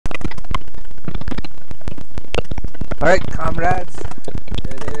Alright, comrades.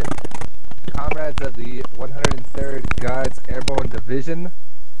 It is comrades of the 103rd Guards Airborne Division.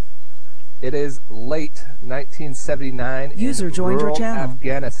 It is late 1979 User in joined your rural channel.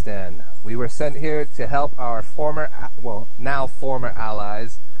 Afghanistan. We were sent here to help our now former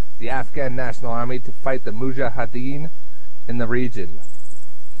allies, the Afghan National Army, to fight the Mujahideen in the region.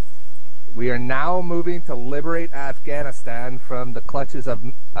 We are now moving to liberate Afghanistan from the clutches of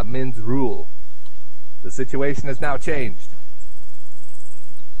Amin's rule. The situation has now changed.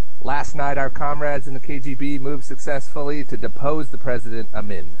 Last night, our comrades in the KGB moved successfully to depose the President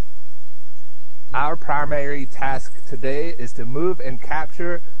Amin. Our primary task today is to move and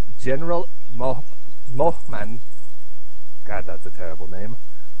capture General Mohmand, God, that's a terrible name,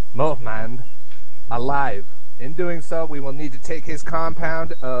 Mohmand, alive. In doing so, we will need to take his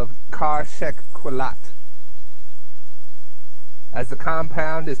compound of Karshek Kulat. As the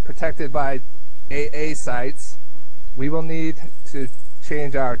compound is protected by AA sites, we will need to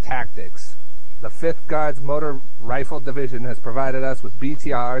change our tactics. The 5th Guards Motor Rifle Division has provided us with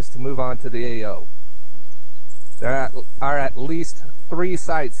BTRs to move on to the AO. There are at least 3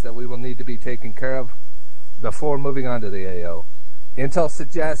 sites that we will need to be taken care of before moving on to the AO. Intel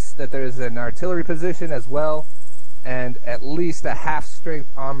suggests that there is an artillery position as well, and at least a half-strength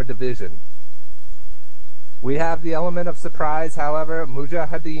armor division. We have the element of surprise, however.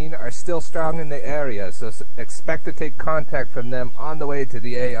 Mujahideen are still strong in the area, so expect to take contact from them on the way to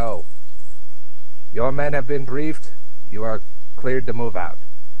the AO. Your men have been briefed. You are cleared to move out.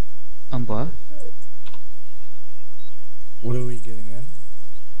 What are we getting in?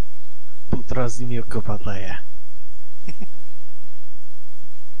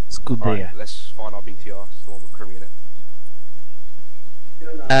 Alright, let's find our BTR. It's the one with Crimmy in it.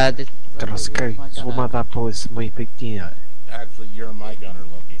 Actually, you're my gunner,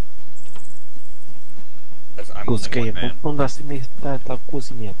 Loki. As I'm only one man.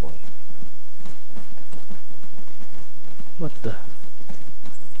 What the?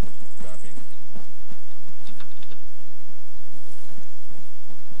 Copy.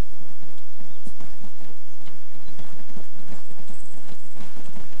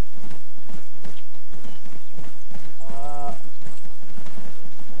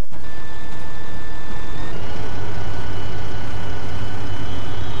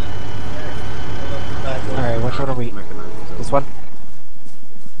 Alright, which one are we? This one?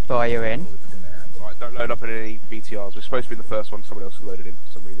 So are you in? Right, don't load up in any BTRs. We're supposed to be the first one, someone else has loaded in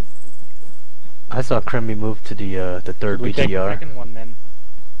for some reason. I saw Crimmy move to the third We take the BTR. second one then.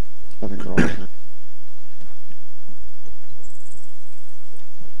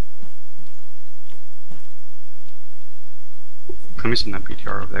 Crimmy's in that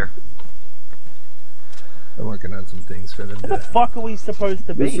BTR over there. I'm working on some things for them. What the fuck are we supposed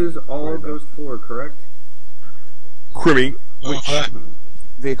to be? This is all Ghost 4, correct? Crimmy, which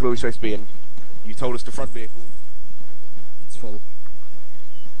vehicle are we supposed to be in? You told us the front vehicle. It's full.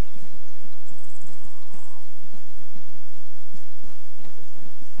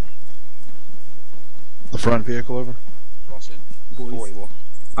 The front vehicle over? Ross in? Boys. Anymore.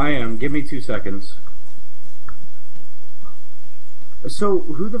 I am. Give me 2 seconds. So,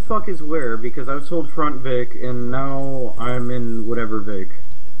 who the fuck is where? Because I was told front Vic, and now I'm in whatever Vic.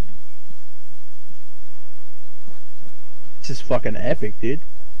 This is fucking epic, dude.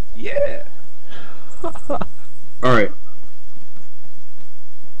 Yeah. Alright.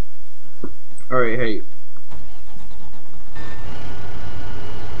 Alright, hey.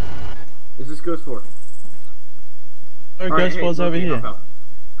 Is this Ghost 4? Oh, Alright, Ghost 4's over Loki, here. hop out.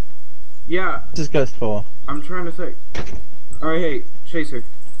 Yeah, This is Ghost 4. I'm trying to say. Alright, hey, Chaser,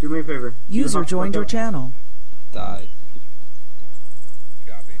 do me a favor. User joined your channel. Die.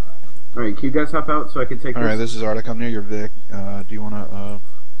 Copy. Alright, can you guys hop out so I can take Alright, this is Arctic. I'm near your Vic. Do you wanna,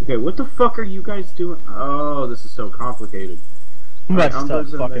 Okay, what the fuck are you guys doing? Oh, this is so complicated. I'm about Alright, to I'm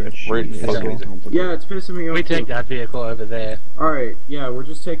start losing fucking We're in shit. fucking Yeah, it's pissing me off. We take too. that vehicle over there. Alright, yeah, we're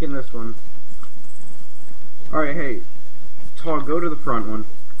just taking this one. Alright, hey. Tog, go to the front one.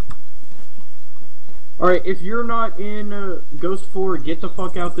 Alright, if you're not in Ghost 4, get the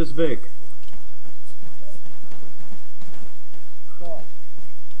fuck out this Vic.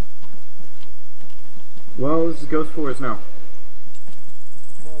 Well, this is Ghost 4's now.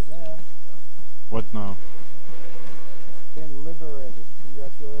 what now? Been liberated.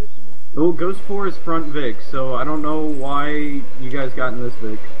 Congratulations. Well, Ghost 4 is front Vic, so I don't know why you guys got in this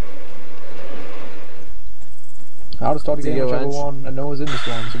Vic. I just started getting whichever one, and no one's in this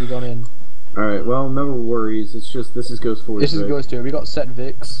one, so we got in. Alright, well, no worries. It's just, this is Ghost 4's This is Vic. Ghost 2. We got set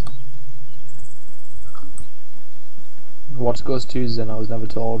Vics. What's Ghost 2's then? I was never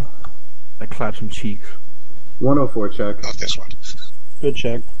told. I clapped some cheeks. 104 check. Oh, this one. Good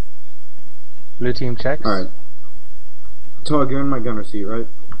check. Blue team checks. Alright. Tog, you're in my gunner seat, right?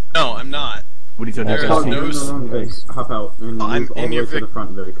 No, I'm not. What are you doing? Tog, you're in the wrong Vic. Hop out and move I'm all in the your way to Vic. the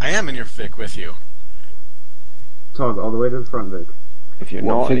front Vic. I am in your Vic with you. Tog, all the way to the front Vic. If you're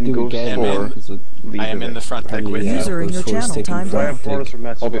not in Ghost 4, I am in the front Vic with you. User in your channel timed out.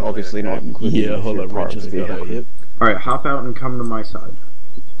 obviously not included. Yeah, hold up, Rich has got a hit. Alright, hop out and come to my side.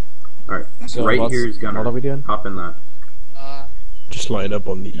 Alright, So right here is gunner. What are we doing? Hop in that. Just line up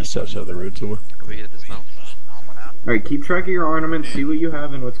on the east side of the road somewhere. Alright, keep track of your ornaments, see what you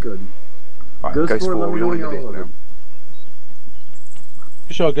have and what's good. Right, Ghost Ghost 4, 4, let me we know don't when need the you're vehicle all now. loaded.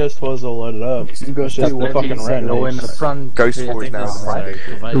 Sure, Ghost 4's all loaded up. Ghost 2 will fucking rat Go in the front. Ghost 4 is now on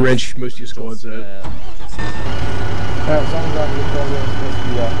the right. Wrench most of your squads out.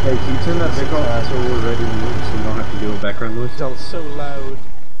 Hey, can you turn that Vic off so we're ready to move so you don't have to do a background noise? It's so loud.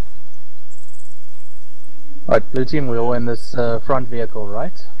 Alright, blue team, we're all in this front vehicle,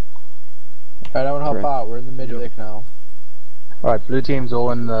 right? Alright, I wanna hop out. We're in the mid-Vic now. Alright, blue team's all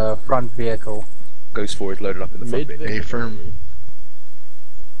in the front vehicle. Ghost 4 is loaded up in the front bit. A firm.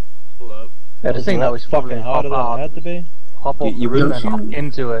 Pull up. Yeah, the thing that was fucking harder than it had to be. Hop off the roof and hop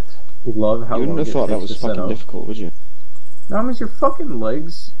into it. Love how You wouldn't long have it thought that takes was to set fucking up. difficult, would you? Now, is your fucking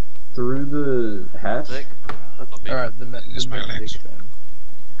legs through the hatch? Alright, the Just my legs.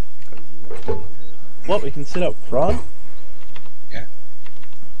 What, we can sit up front? Yeah,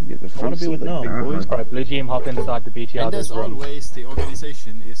 the I wanna front's be a with bit now, big. boys. Alright, blue team, hop inside the BTR. And as this room. always, the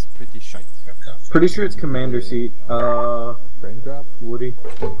organization is pretty shite. Pretty sure it's commander seat. Brain drop? Woody.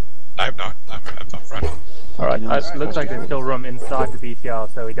 I'm not front. Alright, looks like there's still room inside the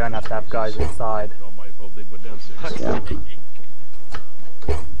BTR, so we don't have to have guys inside. Yeah.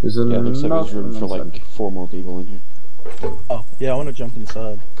 There's Yeah, it looks like there's room for like 4 more people in here. Oh, yeah, I wanna jump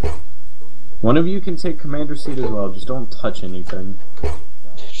inside. One of you can take commander seat as well. Just don't touch anything.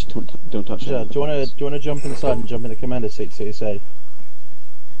 Just don't touch Yeah, it. do you wanna jump inside and jump in the commander seat so you're safe?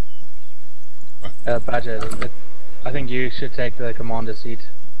 Badger, I think you should take the commander seat.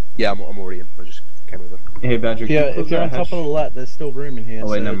 Yeah, I'm already in. I just came over. Hey, Badger. Yeah, if you're on top of the lat, there's still room in here, Oh,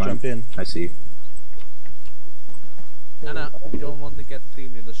 wait, so never mind. jump in. I see. No, you don't want to get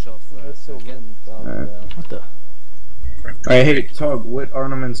team leader shot first. What the? Alright, hey, Tog, what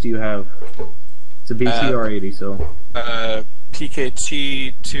ornaments do you have? It's a BTR 80, so.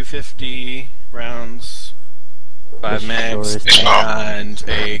 PKT 250 rounds, 5 mags, and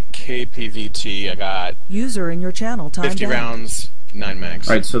a KPVT. I got User in your channel timed 50 out. rounds, 9 mags.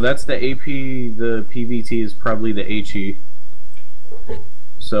 Alright, so that's the AP, the PVT is probably the HE.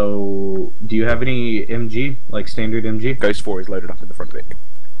 So, do you have any MG, like standard MG? Ghost 4 is loaded up in the front bit.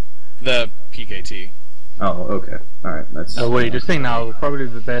 The PKT. Oh, okay. Alright, that's... Woody, just think now, probably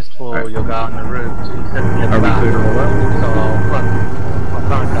the best for your guy on the roof to sit in the Are we back. clear to roll out? So our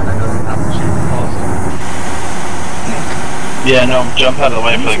front gunner doesn't have to shoot faster. Yeah, no, jump out of the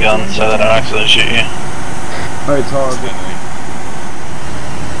way for the gun so they don't accidentally shoot you. Alright, Tog.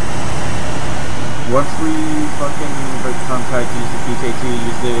 Once we fucking break contact, use the PKT,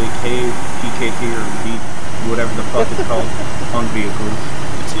 use the KPKT or B, whatever the fuck it's called, on vehicles.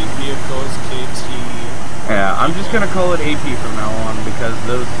 KT vehicles, KT... Yeah, I'm just gonna call it AP from now on because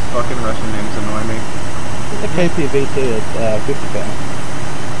those fucking Russian names annoy me. The KPVT at 50 pound.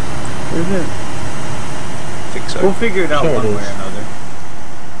 Is it? I think so. We'll figure it out Sure one it way is. or another.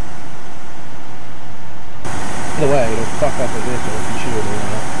 Either way, it'll fuck up a vehicle if you shoot it or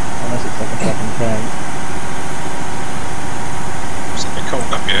not. Unless it's like a fucking tank. It's a bit cold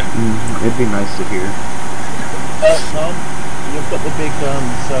up here. It'd be nice to hear. No, you've got the big gun,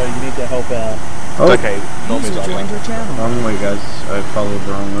 so you need to help out. Oh, Okay, User joined your channel. wrong way, guys. I followed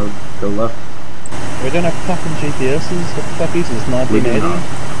the wrong road. Go left. We don't have fucking GPSs. What the fuck is this, We do 1980? not.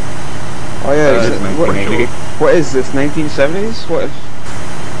 Oh yeah, It's 1980. what is this, 1970s? What?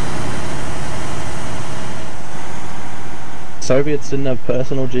 Soviets didn't have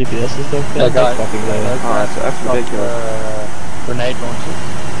personal GPS and stuff? Yeah, guys, fucking low. Oh, that's ridiculous. Grenade launchers.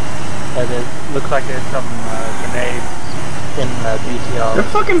 Looks like there's some grenades in BTR.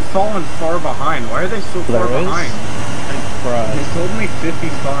 They're fucking falling far behind. Why are they so far There is? behind? Christ. They told me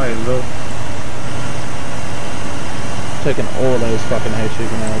 55, though. Taking all those fucking HE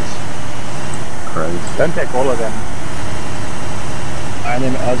grenades. Christ. Don't take all of them. I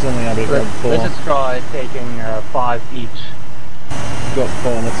was only able to grab 4. Let's just try taking 5 each. Got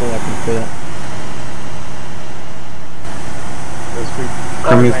 4 and that's all I can fit.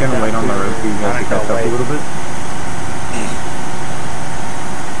 I'm just gonna wait on the road for you guys to catch up a little bit.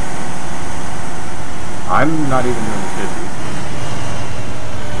 I'm not even doing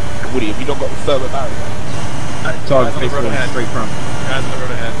 50. Woody, have you not got the thermal barrier? Dog facing straight front. Guys on the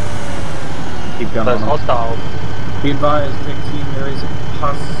road ahead. Keep gun on them. Hostile. Be advised, big team, there is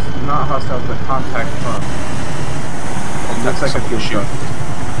not hostile, but contact front. Looks like a fuel truck.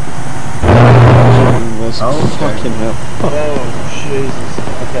 Oh, fucking hell. Oh, Jesus.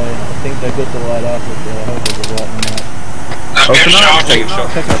 Okay, I think they're good to light up with the hoses are lighting them up. Open up. Take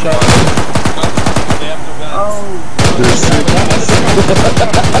a shot. Oh.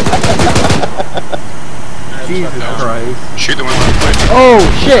 Jesus Christ. Shoot the one on the plate. Oh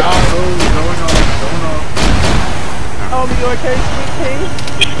shit! Oh, going off. Oh, you okay, sweet pea?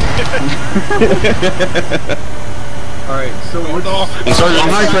 Alright, so what's...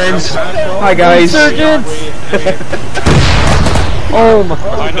 Hi, friends. Hi guys. Insurgents! Oh my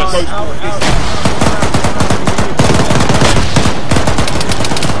god.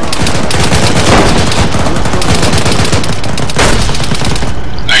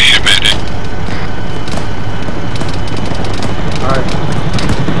 I need a medic. Alright.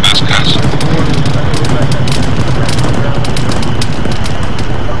 That's cast.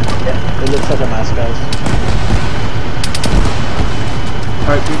 It looks like a mask, guys.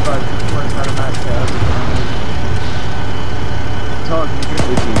 Alright, be advised, this one's not a mass cast. Todd, you get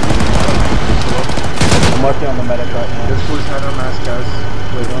I'm working on the medic right now. this one's not a mass cast.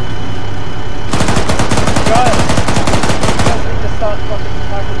 Wait on. Guys! We need to start fucking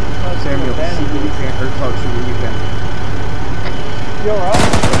attacking these guys. Samuel, see what you can, or Todd, see what you can. You alright?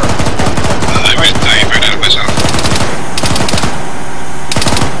 I ran out of myself.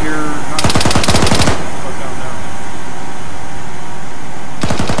 You're not... Fuck down now.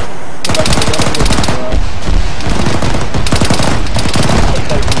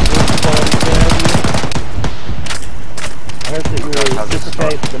 I heard that you will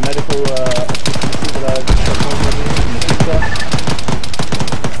anticipate the medical assistance that I've performed with you in the future.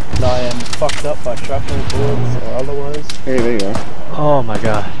 And I am fucked up by shrapnel bullets or otherwise. Hey, there you are. Oh my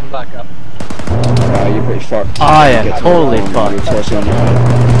god. I'm back up. You're pretty fucked. I am totally You're fucked. tossing your head.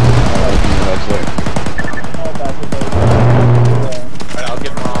 Alright, I'll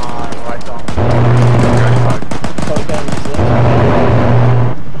give my right arm.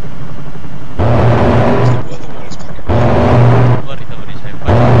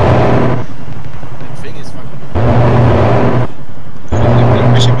 Thing is fucking.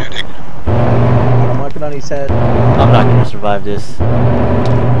 I'm working on his head. I'm not gonna survive this.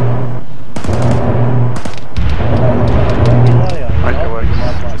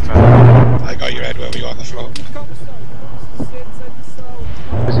 I got your head where we are on the floor.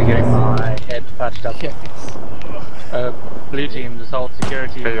 Busy getting my head patched up. Blue team, just hold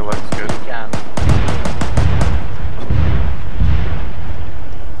security. Hey, looks good. Can.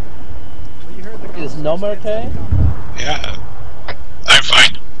 Is Noma okay? Yeah. I'm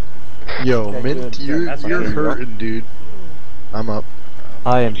fine. Yo, Okay, Mint, good. you're hurting, dude. I'm up.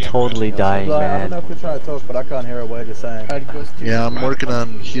 I am totally dying, I don't know man. if we're trying to talk, but I can't hear a word you're saying. Yeah, I'm working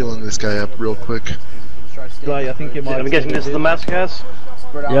on healing this guy up real quick. Like, I think you might. I'm guessing this is the mask gas?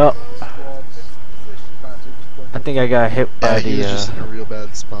 Yup. I think I got hit by He was just in a the, real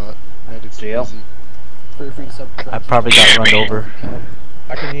bad spot. Medic's Jail. busy. I probably got run over.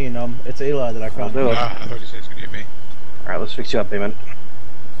 I can hear you, Nom. It's Eli that I can't hear. I thought you said it's gonna be me. Alright, let's fix you up, Payment.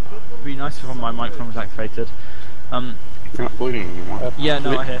 It'd be nice if my microphone was activated. You're not bleeding anymore. Yeah,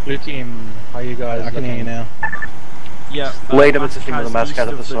 no, I hear. Blue team, how you guys I can hear you now. Yeah. Later, I'm assisting with the mask out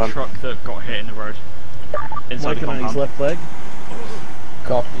of the sun. truck that got hit in the road. Inside the Working on his compound. left leg.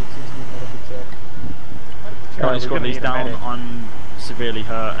 Copy. Currently squad leads down. I'm severely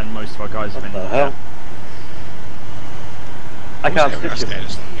hurt, and most of our guys have been. What the hell? I can't stitch you.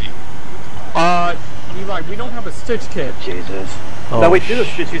 Eli, we don't have a stitch kit. Jesus. Oh, No, we do the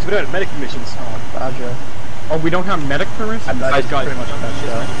stitches, we don't have medic permissions. Roger. Oh, we don't have medic permission? Guys, pretty much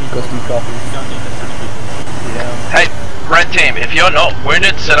Custom copy. Yeah. Hey, red team, if you're not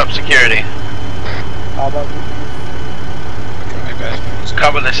wounded, set up security. How about you?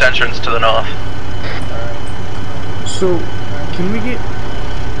 Cover this entrance to the north. So, can we get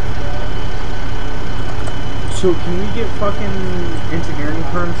fucking engineering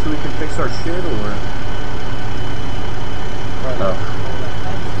firms so we can fix our shit, or? Oh.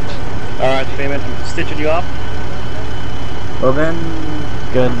 Alright, Payment, I'm stitching you up. Well then...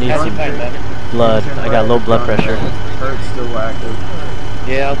 Good, need some blood. I got low blood pressure. Hurt's still active.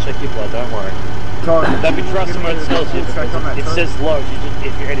 Yeah, I'll check your blood, don't worry. That'd be trust somewhere that tells you, because it says low, you just,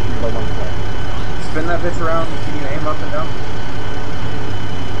 if you're hitting below 1 point. Spin that bitch around, can you aim up and down?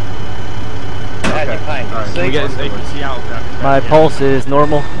 Okay. My pulse is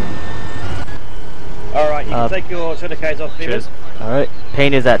normal. Alright, you can take your certificates off, Payment. Alright,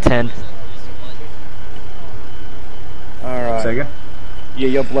 pain is at 10. Say again? Yeah,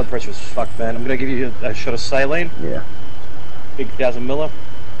 your blood pressure's fucked, man. I'm gonna give you a shot of saline. Yeah. Big 1,000 miller.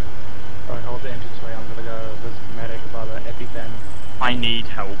 Alright, hold the entrance way. I'm gonna go visit the medic about the EpiPen. I need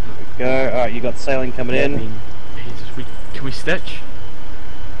help. Go. Alright, you got saline coming in. Jesus, can we stitch?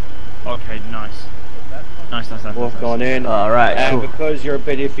 Okay, nice. Nice. Wolf going in. Alright, And cool. because you're a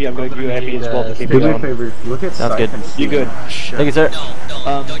bit iffy, I'm gonna give you a heavy as well to keep Do it me a going. favor, look at Sounds good. You good? Thank you, sir.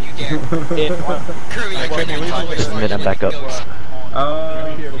 Don't you dare. Mid, I'm back up. That's fine.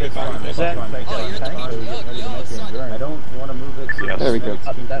 I don't want to move it. So There we go.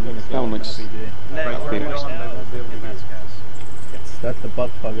 That one looks... That's the butt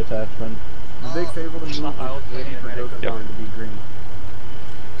plug attachment. The big favor to move waiting for Joker to be green.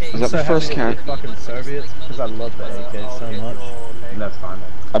 Is that the first count? Fucking Soviets, because I love the AK so much. That's fine.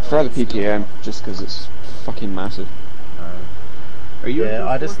 I prefer the PKM just because it's fucking massive. Are you? Yeah,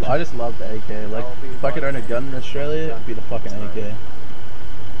 I just love the AK. Like, if I could own a gun in Australia, it'd be the fucking AK.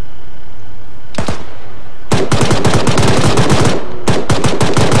 I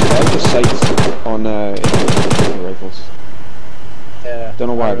like the sights on rifles. Yeah. Don't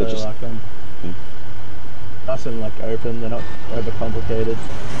know why, I they really just... like them. Nice and like open, they're not overcomplicated.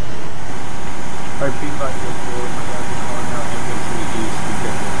 Alright, feedback goes forward. My guys are calling out infantry east. Be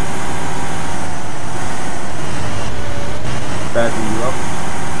careful. Bad, are you up?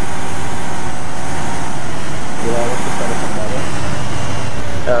 Yeah, what's the status on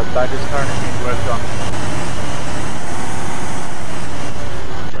that? Badges currently being worked on.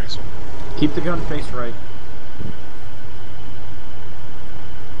 Keep the gun face right.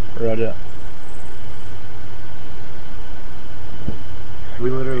 Roger. We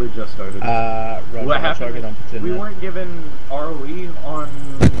literally just started. Roger, What happened? We weren't given ROE on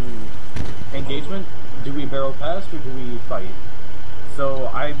engagement. Do we barrel past or do we fight? So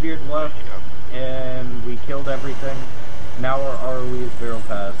I veered left and we killed everything. Now our ROE is barrel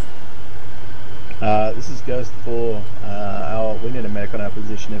past. This is Ghost 4. We need a medic on our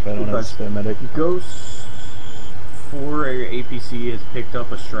position if anyone has a spare medic. Ghost 4 APC has picked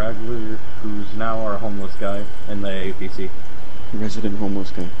up a straggler who's now our homeless guy in the APC. Resident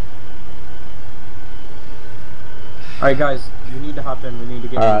homeless guy. Alright guys, we need to hop in, we need to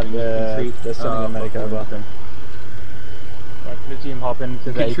get moving. They're sending a medic over. Right, the team hop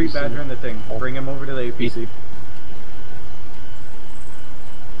into the You can treat Badger in the thing. Bring him over to the APC.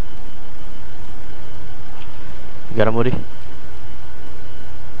 You got him, Woody?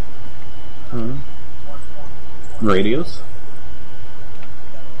 Radios?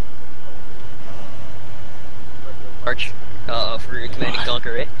 March, for your Command and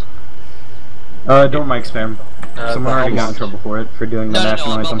Conquer, right? Don't mic spam. Someone already got in trouble for it, for doing the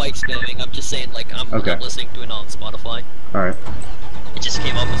national I'm anthem. not mic spamming, I'm just saying, like, I'm listening to it on Spotify. Alright. It just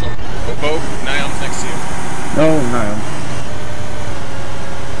came up as well. Bo, Niam's next to you. No, Niam.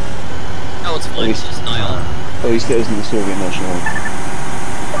 No, it's fine, it's just Niall. At least it isn't the Soviet national anthem.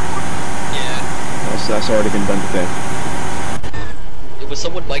 Yeah. That's already been done today. Was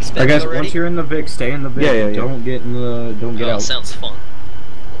someone mic spamming I guess already? once you're in the Vic, stay in the Vic. Yeah. Don't get in the. Don't get out. Sounds fun.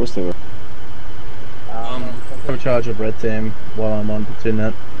 Of course they were. I'm in charge of red team while I'm on platoon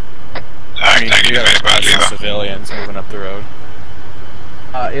net. I mean, you got some civilians moving up the road.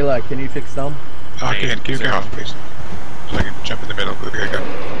 Eli, can you fix them? Okay, can you get off, please? So I can jump in the middle with the guy.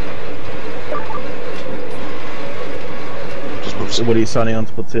 Just move. So what are you signing on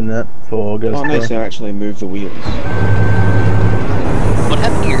to platoon net for Ghost? Oh, nice, they actually move the wheels. What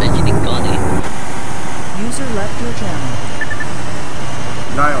happened to your engine in Ghana? User left your channel.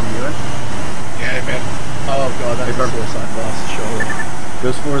 Niam, you in? Yeah, man. Oh god, that's a suicide bus, surely.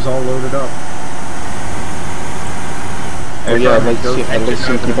 Ghost 4 is all loaded up. Oh yeah, I'd like to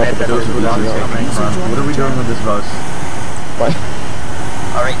see keep up with the Ghost bus. What are we doing with this bus? Why?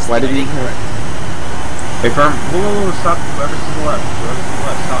 Alright, Why did he... Hey, firm. Whoa, stop. Whoever's to the left. Whoever's to the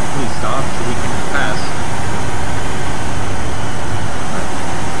left. Stop, please stop so we can pass.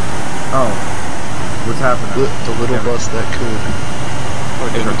 Oh. What's happening? The little bus that could.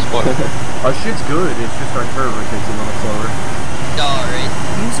 Our shit's good, it's just our curve takes a little slower. Alright.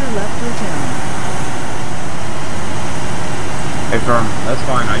 User left your channel. Hey firm, that's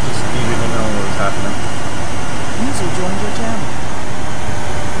fine, I just needed to know what was happening. User joined your channel.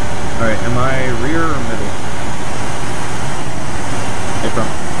 Alright, am I rear or middle? Hey firm.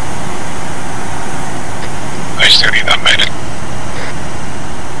 I still need that medic.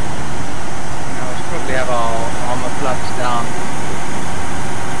 Now we should probably have our armor flaps down.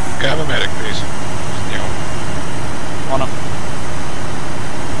 Can I have a medic, please? On up.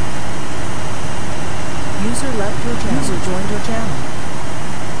 User left your channel. User joined your channel.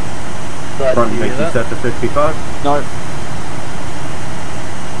 Front makes you set to 55? No.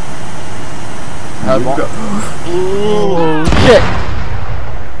 you go. Oh shit!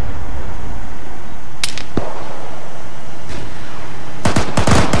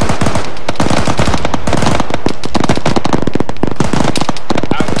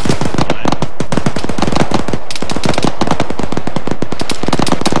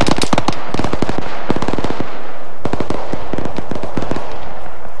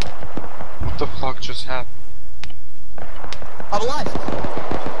 What the fuck just happened? I'm alive.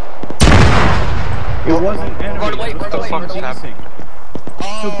 It wasn't enemy. Run away, What run the away, fuck run away. desync?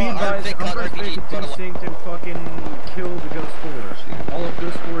 So be advised, Vic got First Vic RPG, run away. desynced and fucking killed the Ghost 4. All of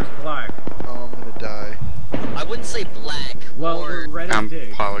Ghost 4 is black. Oh, I'm gonna die. I wouldn't say black. Well, or... red is I'm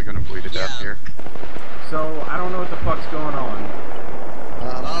dig. probably gonna bleed to death here. So I don't know what the fuck's going on.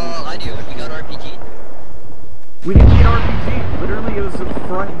 Oh, I do. We got RPG. We didn't get RPG. Literally, it was a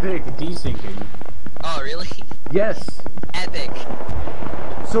front Vic desyncing. Oh, really? Yes. Epic.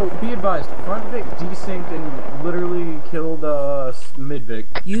 So be advised, front Vic desynced and literally killed mid Vic.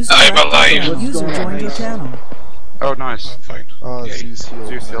 User joined your channel. Oh, nice. Fine. Oh, Yeah, Zeus healed.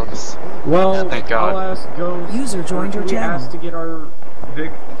 Zeus healed. Nice. Well, Thank God. I'll ask Ghost. User joined your we channel. asked to get our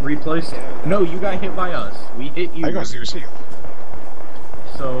Vic replaced. No, you got hit by us. We hit you. I got Zeus healed.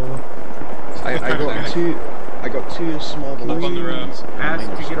 So I got two small balloons. asked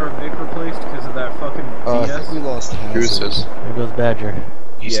to get our Vic replaced because of that fucking I DS. think we lost Who's Hazard. this? There goes Badger.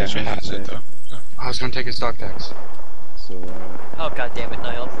 He said you has it though. I was gonna take his dog tags. So, Oh, god damn it,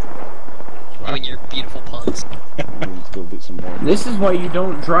 Niall. You and your beautiful puns. I'm going to go get some more. This is why you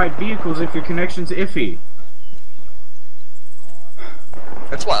don't drive vehicles if your connection's iffy.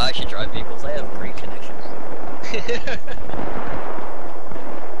 That's why I should drive vehicles. I have great connections.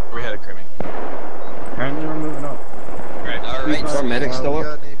 We had a Crimmy. Apparently we're moving up. Right. Alright. Is our medic still We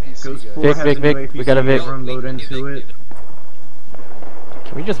got up? an APC Ghost guy. 4 Vic, has Vic, a new Vic, we got a Vic. Everyone load into it.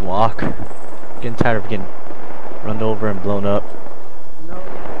 Can we just walk? Getting tired of getting run over and blown up.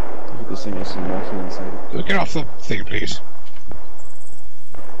 This thing has some rifle inside it. Get off the thing, please.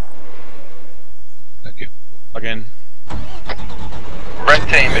 Thank you. Again. Red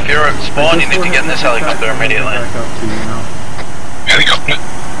team, if you're at spawn, you need to get in this helicopter immediately. Helicopter.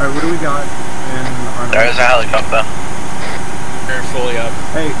 Alright, what do we got in our... There is a helicopter. You're fully up.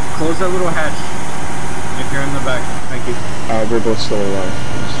 Hey, close that little hatch. If you're in the back. Thank you. We're both still alive.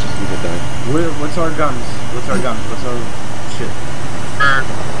 Let's just leave it there. What's our guns? What's our guns? What's our shit? We're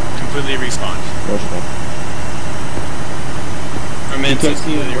completely respawned. Roger that. I meant to PKT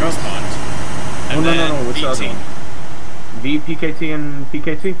completely and what else? respawned. Oh, And no, then what's the other VT. one? V, PKT, and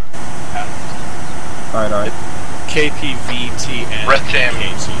PKT? Alright. KP, VT, and Red team KT.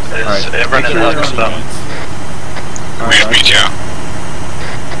 is everyone in the helicopter. Where's BTR?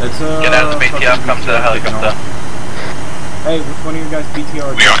 Get out of the BTR, come to the helicopter. Hey, which one of you guys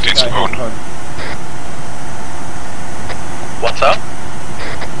BTR? We aren't in spawn. What's up?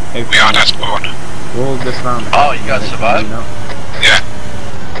 Hey, We aren't at spawn. we'll dismount. Oh, you guys survived? Yeah.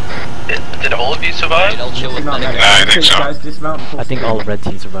 Did all of you survive? I'll chill with Dismount, medic. I think so. Guys, dismount and pull I think all the red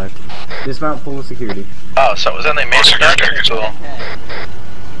teams survived. Dismount, pull security. Oh, so it was only me. Cool.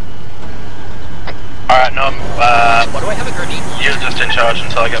 Alright, no, Why do I have a grenade launcher? you're just in charge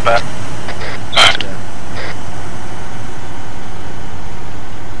until I get back.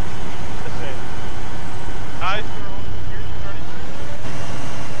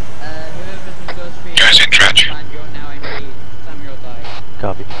 Guys in trench.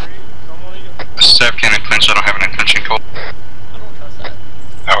 Copy. Staff can't clinch, I don't have an intention call. I don't trust that.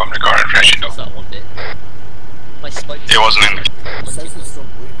 Oh, I'm regarding trench. Trust that one bit. My spikes. It wasn't in the... It says it's still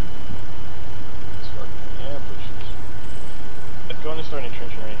bleeding. Let's go into starting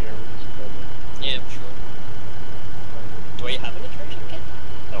entrenching right here. Yeah, sure. Do I have an entrenching kit?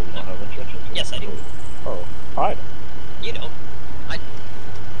 No, we don't have entrenching. Yes, I do. Oh, hide. You don't. I'm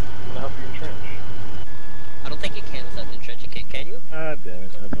gonna help you entrench. I don't think you can without the entrenching kit, can you? Ah, damn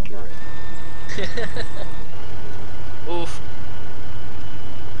it. I think you're right. Oof.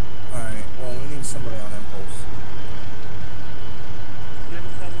 Alright, well, we need somebody on impulse.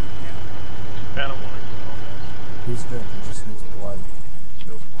 Phantom warning. He's good, he just needs blood.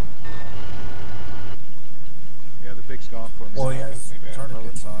 Yeah, the big scoff one. Well, he has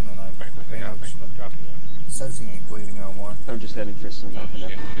tourniquets on, and I've bandaged him. Says he ain't bleeding no more. I'm just heading for some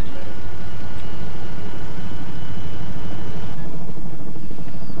epinephrine.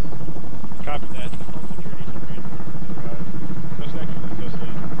 Copy that.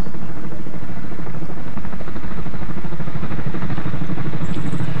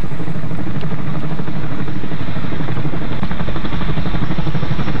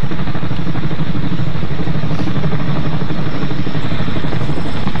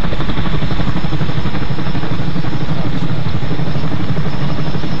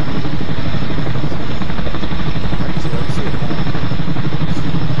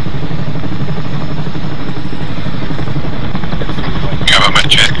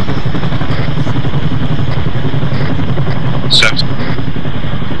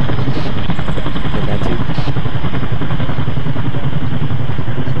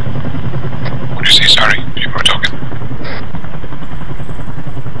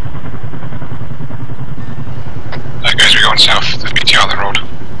 BT on the road.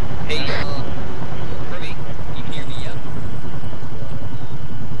 Hey, Kirby, you can hear me, yeah?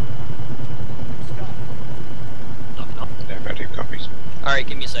 Yeah, ready, copies. Alright,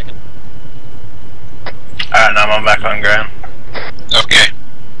 give me a second. Alright, now I'm back on ground. Okay.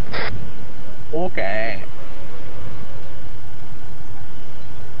 Okay.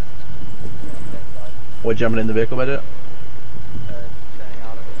 We're jumping in the vehicle, budget?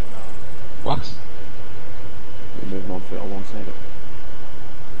 What? We're moving on foot alongside it.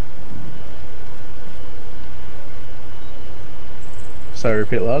 Sorry,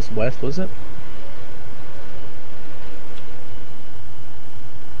 repeat last. West, was it?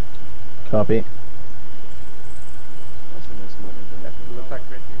 Copy. Looks like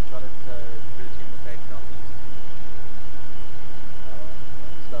red team shot it, so blue team will take southeast.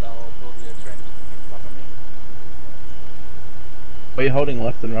 So that I'll build you a trench in front of me. Are you holding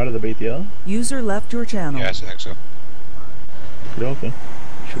left and right of the BTR? User left your channel. Yes, I think so. Okay.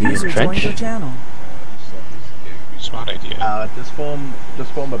 User joined your channel. Smart idea. Just form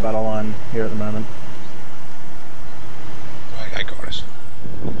a battle line here at the moment. I got it.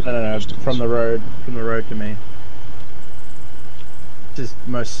 No, from the road to me. This is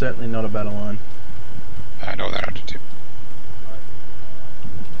most certainly not a battle line. I know that altitude.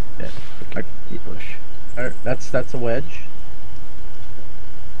 Yeah. That's a wedge.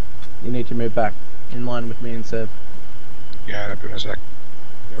 You need to move back in line with me and Seb. Yeah, that'll be in a sec.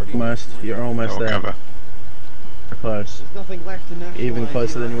 You're almost there. Cover. We're close. There's nothing left to nationalize. Even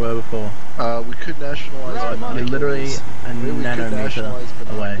closer than you were before. We could nationalize binoculars. You're literally a nanometer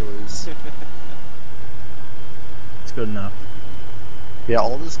away. It's good enough. Yeah,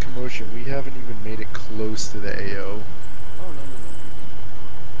 all this commotion, we haven't even made it close to the AO.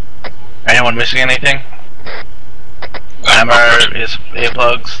 Anyone missing anything? Hammer,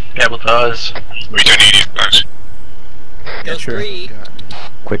 earplugs, cable ties. We don't need earplugs. Goes sure. 3.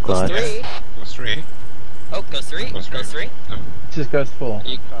 Quick Goes launch. 3. Goes 3. Oh, goes 3. Goes 3. Goes 3. No. Just goes 4.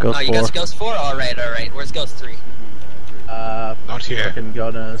 Goes you 4. guys goes 4? Alright. Where's goes 3? Not here. Fucking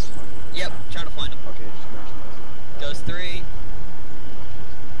God knows. Yep, trying to find him. Okay, just nationalize it. Goes 3.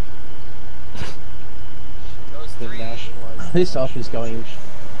 Goes 3. This off is going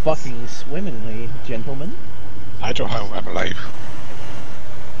fucking swimmingly, gentlemen. I don't know how I'm alive.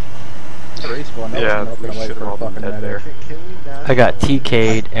 Respawn, Yeah, we should have all been dead there. I got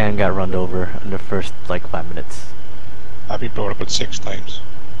TK'd and got run over in the first like 5 minutes. I've been blown up 6 times.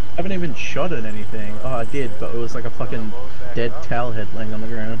 I haven't even shot at anything. Oh, I did, but it was like a fucking dead towel head laying on the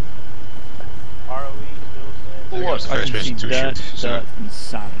ground. What? I can see dirt and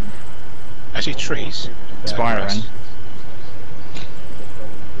sand. I see trees. Expiring.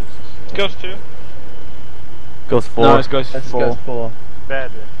 Goes 2. Goes 4. No, it goes 4.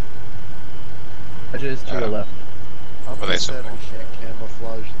 Bad. I just to your left. They said we can't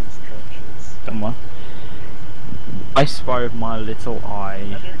camouflage these trenches. Somewhere. I spy with my little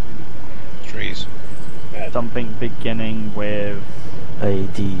eye Trees. something beginning with A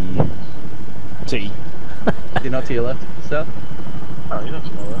D T. You're not to your left, Seth? Oh, you're not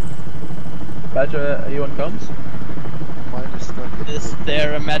to my left. Badger, are you on comms? Mine is stuck. Is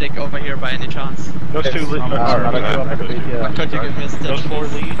there a medic over here by any chance? Goes 2 lead. I'm going to give me a step. Goes 4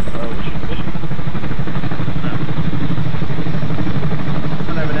 lead.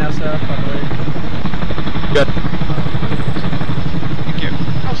 Come over now, sir. I believe. Good. Thank you.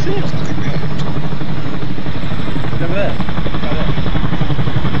 Oh, serious? Over there.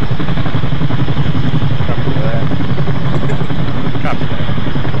 Copy that.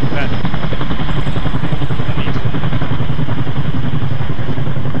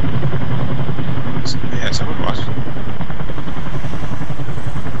 Yeah, someone was.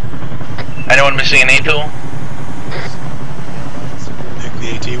 Anyone missing an E-tool? I think the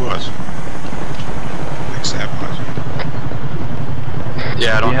AT was. I think Sam was.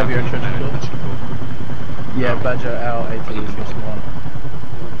 Yeah, I don't have your intrinsic tool? Yeah, Badger, our AT is missing one.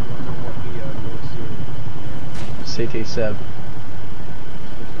 CT Seb.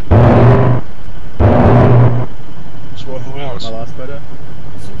 So who else? My last photo.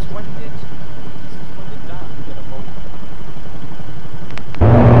 Since when did that get a vote?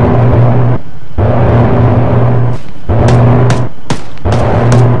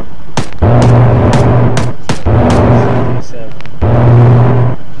 CT Seb.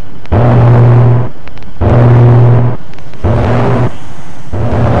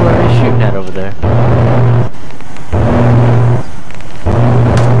 What are you shooting at over there?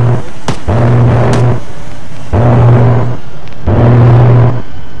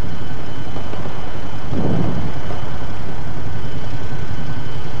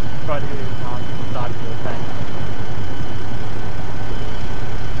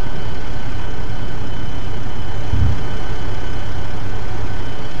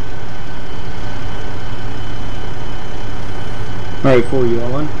 Alright, for you,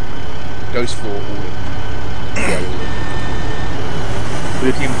 Alan. Goes for all in. Yeah, all in.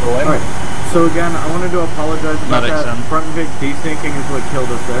 Blue team for win. Alright, so again, I wanted to apologize about that. Front Vic desyncing is what killed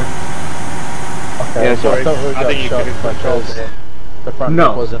us there. Okay, Yeah, sorry. I think you could have controlled it. The front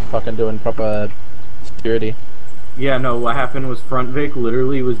Vic wasn't fucking doing proper security. Yeah, no, what happened was Front Vic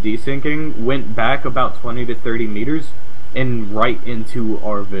literally was desyncing, went back about 20 to 30 meters, and right into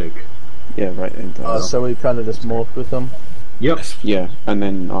our Vic. Yeah, right into us. So we kind of just morphed with them? Yep. Yeah, and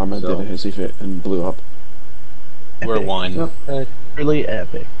then Arma did a hissy fit and blew up. We're one. Yep. Really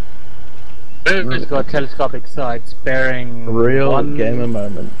epic. It's got telescopic sights bearing Real gamer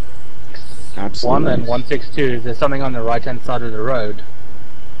moment. Absolutely. 1 and 162. There's something on the right hand side of the road.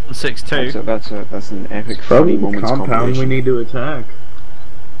 162. That's an epic Probably funny moments compound we compilation. need to attack.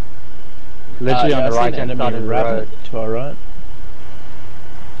 Literally on the right hand side of the road. To our right.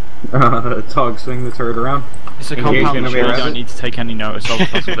 Tog, swing the turret around. It's a Engage compound enemy you rabbit. don't need to take any notice of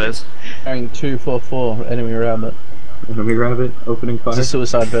because there's. Carrying 244 enemy rabbit. Enemy rabbit, opening fire. Is a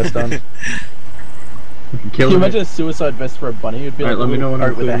suicide vest on? Can you imagine a suicide vest for a bunny? It would be like let me know when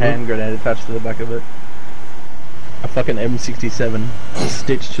I'm with a clear. hand grenade attached to the back of it. A fucking M67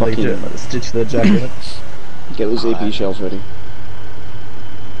 stitched to the jacket. Get those AP shells ready.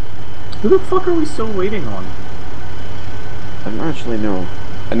 Who the fuck are we still waiting on? I don't actually know.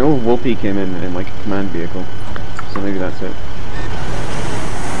 I know Whoopi came in like a command vehicle, so maybe that's it.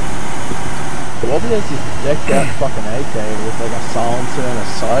 Whoopi has this decked out fucking AK with like a silencer and a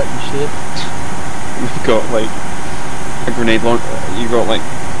sight and shit. You've got like a grenade launcher. You got like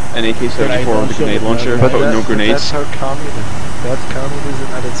an AK-74 with a grenade launcher, but no grenades. That's communism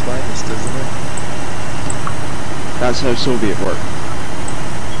at its finest, isn't it? That's how Soviet worked.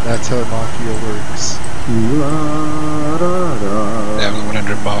 That's how Mafia works. They have the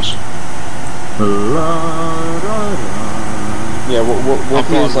 100 boss. Yeah,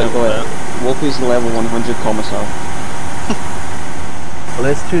 Whoopi is like Whoopi's level 100 commissar. Well,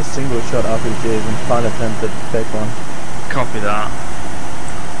 there's 2 single-shot RPGs and fine attempt at take one. Copy that.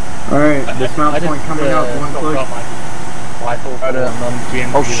 Alright, dismount point coming up, one click. Rifle for non-GM.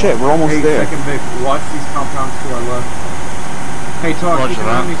 Oh shit, we're almost there. Second Vic, watch these compounds to our left. Hey, Talk, keep an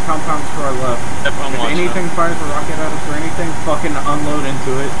eye on these compounds to our left. Yep, I'm If anything fires a rocket at us or anything, fucking unload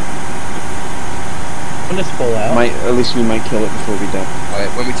into it. We'll just fall out. At least we might kill it before we die.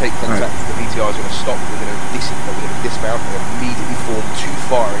 When we take contact, the VTR is going to stop. We're going to dismount and immediately form 2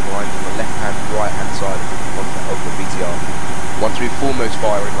 firing lines on the left-hand and right-hand side of the VTR. Once we form those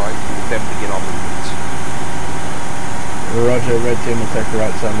firing lines, we will then begin our movement. Roger, red team will take the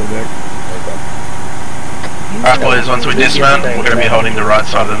right side of the Vic. Alright boys, once we dismount, we're going to be holding the right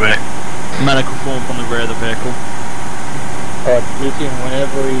side of the Vic. Medical form from the rear of the vehicle. Alright, blue team,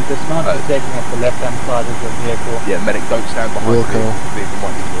 whenever we dismount, we're taking up the left hand side of the vehicle. Yeah, medic, don't stand behind the vehicle. The vehicle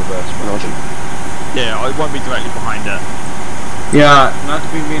might need to reverse. Yeah, I won't be directly behind it. Yeah, not to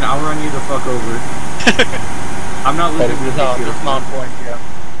be mean, I'll run you the fuck over. I'm not losing this dismount point, yeah.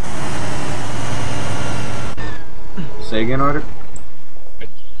 Say again, Arthur?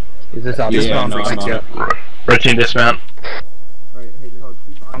 Is this out? Dismount, red team dismount. Right, hey, Todd,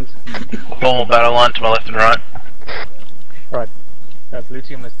 keep on. Full battle line to my left and right. Right. Blue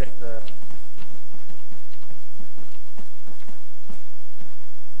team, let's take the...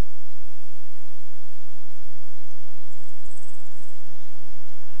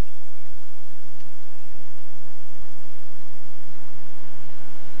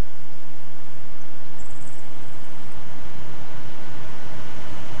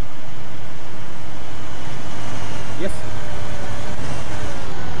 Yes.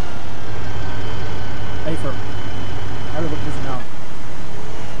 Hey, firm. Everybody dismount.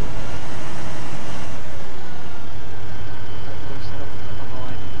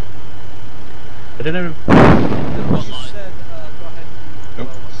 I don't know.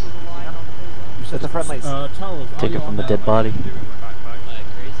 You said the front lights. Charles, Take it from the dead body. Crazy?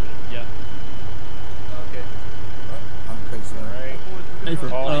 Yeah. Okay. I'm crazy. Alright. Hey, firm.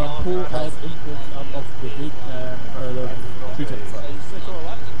 Pull out inputs out of the big the treated.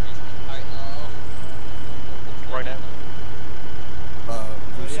 Right now.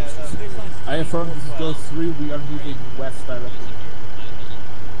 I affirm this is Ghost 3, we are moving west directly.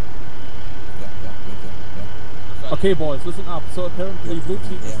 Okay boys, listen up. So apparently blue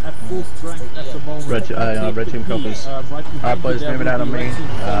team is at full strength at the moment. Red team copies. Alright boys, moving out on me.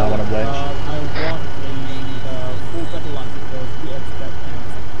 I want a wedge. I want a full battle line because we expect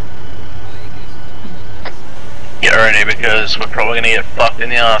Get ready because we're probably going to get fucked in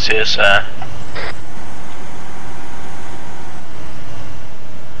the arse here, sir.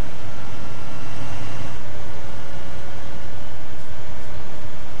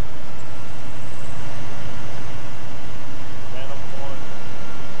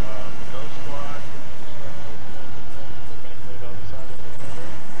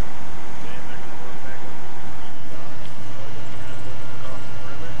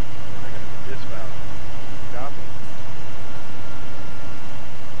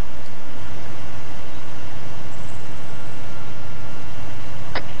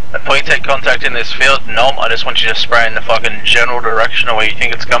 Before you take contact in this field, Nom, I just want you to spray in the fucking general direction of where you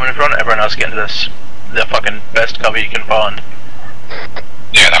think it's coming from. Everyone else get into this, the fucking best cover you can find.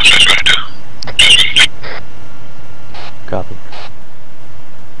 Yeah, that's what I was going to do. Copy.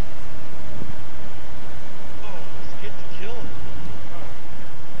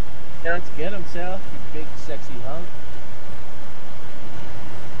 Let's get him, Sal, you big sexy hunk.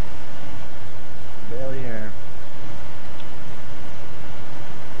 Barely here.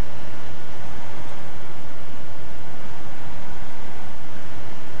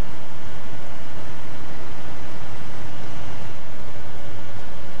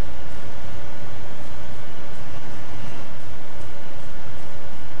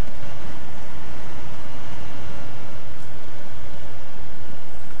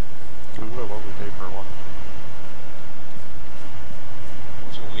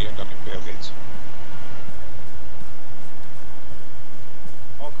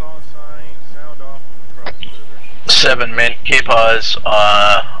 Seven men, keep eyes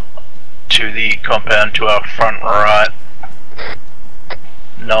to the compound to our front right.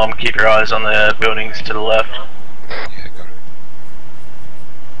 Nom, keep your eyes on the buildings to the left. Yeah, got it.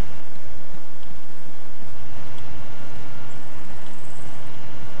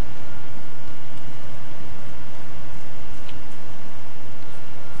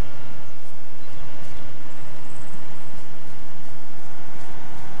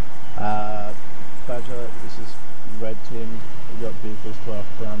 Badger, this is Red Team. We've got vehicles to our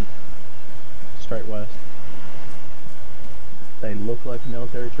front, straight west. They look like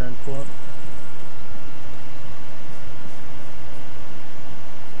military transport.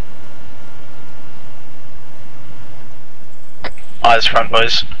 Eyes front,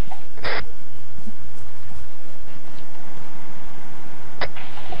 boys.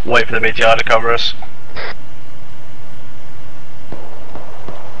 Wait for the BTR to cover us.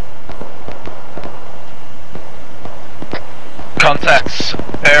 Contacts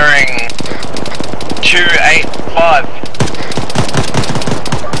bearing 285.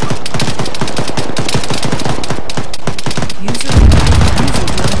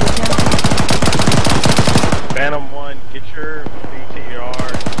 Phantom 1, get your BTR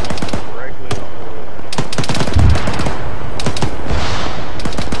directly on the river.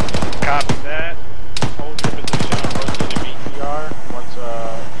 Copy that. Hold your position, rotate the BTR once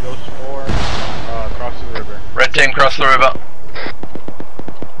Ghost 4 crosses the river. Red team cross the river.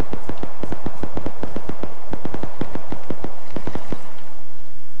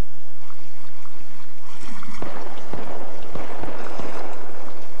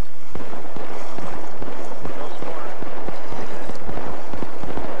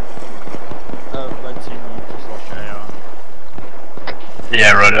 Red team, you just lost your AR.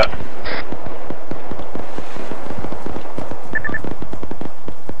 Yeah, right up.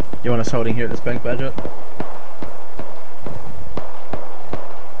 You want us holding here at this bank, Badger?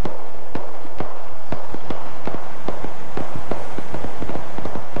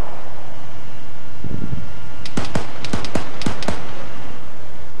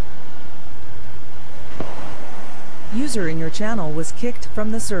 User in your channel was kicked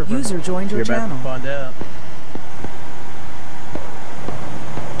from the server. User joined your channel. You're about to find out.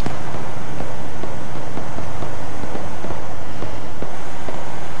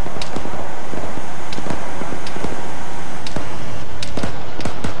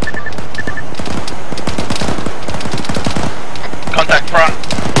 Contact front.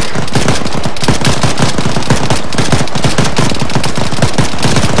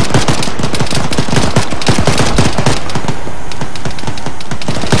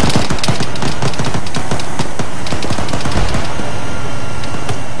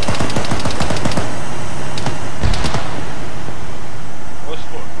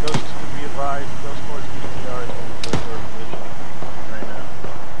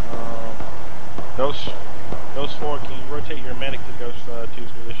 Ghost 4, can you rotate your medic to Ghost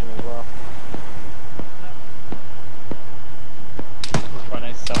 2's position as well?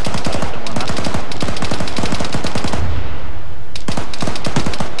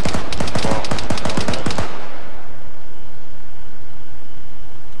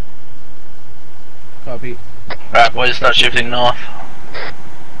 Copy. Alright boys, start shifting north.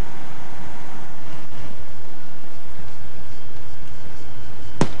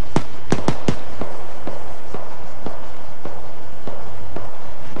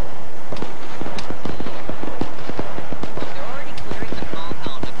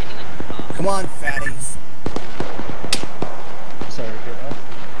 Come on, fatties. Sorry, get up.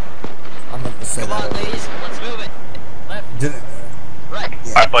 I'm not gonna say Come on, ladies, let's move it. Left. Right.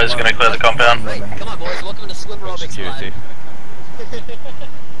 Yeah, Alright boys, gonna clear the compound. Right, come on boys, welcome to Swim Aerobics Live.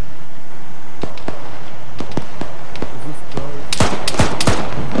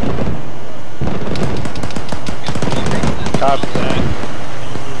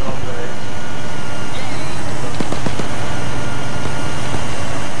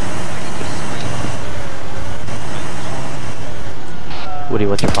 Cody,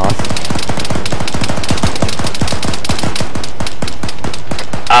 what's your cost?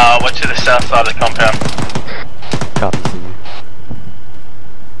 What's to the south side of the compound? Copy, CV.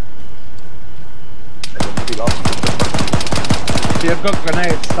 If you've got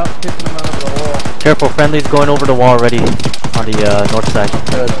grenades, stop kicking them over the wall. Careful, friendly's going over the wall already on the north side.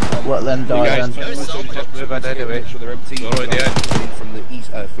 Good. What then die then? Make sure they're empty. From the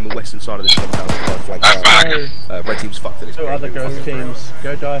east, from the western side of the compound. Red team's fucked at this Two point. other ghost teams.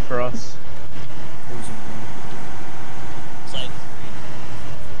 Go die for us.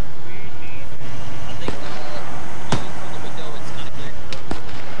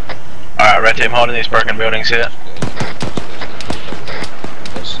 Alright, red team holding these broken buildings here.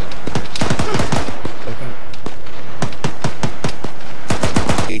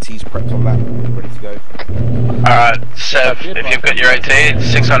 AT's prepped on that, ready to go. Alright, Sev, if you've got your AT,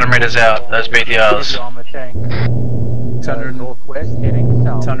 600 meters out, those BTRs. 600 northwest, heading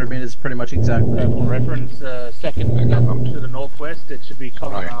south. 600 meters, pretty much exactly. For reference, second to the northwest, it should be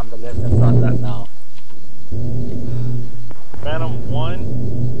coming around the left hand side of that now. Phantom 1,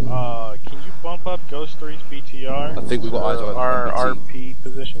 can you bump up Ghost 3's BTR? I think we've got eyes on our RP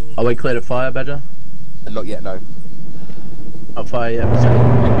position. Are we clear to fire, Badger? Not yet, no. Not fire yet. It'd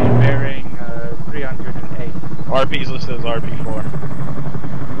be bearing 308. RP's listed as RP4.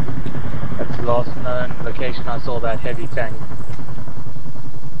 That's the last known location I saw that heavy tank.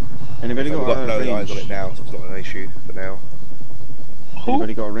 Anybody We've got no eyes on it now, so it's not an issue for now.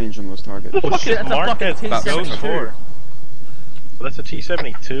 Anybody got a range on those targets? Oh shit, that's a fucking T-72. Well, that's a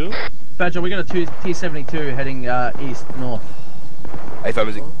T-72? Badger, we got a T-72 heading east, north. Hey,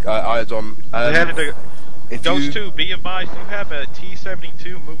 fellas, eyes on. Ghost 2, be advised, you have a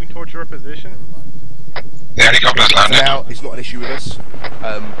T-72 moving towards your position. The helicopter's landed. For now, it's not an issue with us.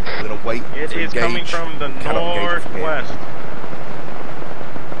 We're gonna wait. It is coming from the northwest.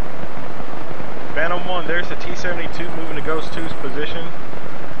 Phantom 1, there's a T-72 moving to Ghost 2's position.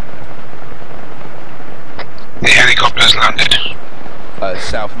 The helicopter's landed.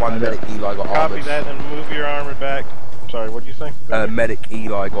 South, my medic Eli got armored. Copy that and move your armor back. Sorry, what did you say? Medic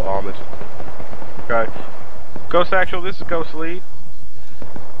Eli got armored. Okay. Ghost Actual, this is Ghost Lead.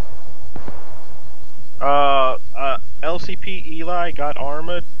 LCP Eli got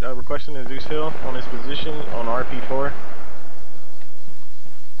armored, requesting a Zeus Hill on his position on RP4.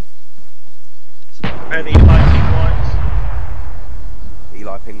 And Eli ping once.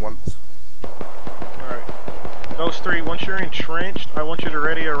 Eli ping once. Alright. Ghost 3, once you're entrenched, I want you to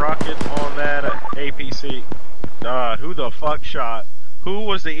ready a rocket on that APC. Who the fuck shot? Who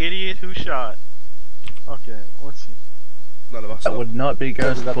was the idiot who shot? Okay, let's see. None of us. That would not be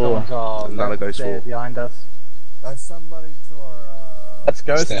Ghost 4. None of Ghost 4. Behind us. That's somebody to our, That's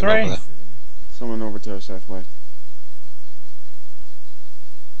Ghost 3. Someone over to our southwest.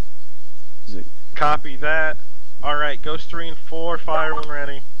 Copy that. Alright, Ghost 3 and 4, fire when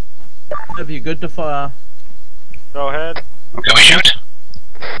ready. Have you good to fire? Go ahead. Can we shoot?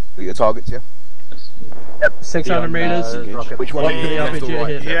 Got your targets, yeah? Yep, 600 meters. Which one? He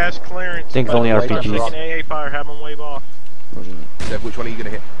has clearance. I think it's only RPGs. AA fire, have him wave off. Seb, which one are you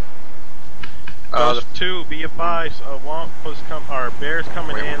gonna hit? Ghost 2, be advised, Bear's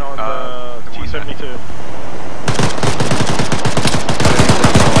coming in on the T-72.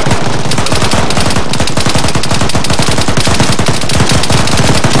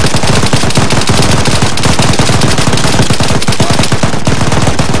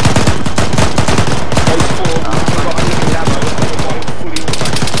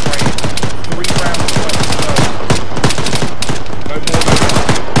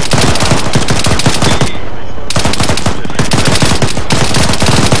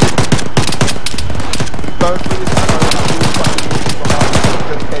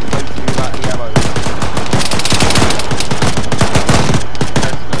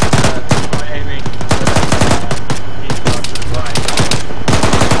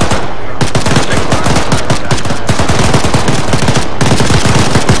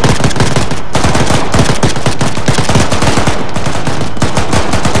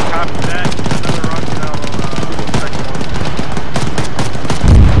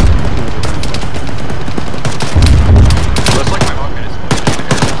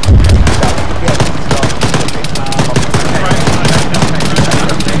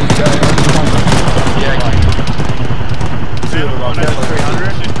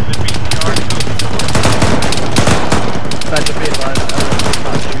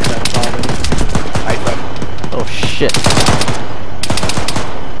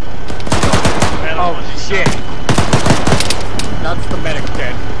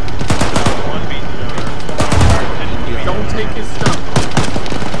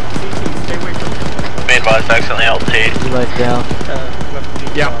 accidentally LT'd. You guys down.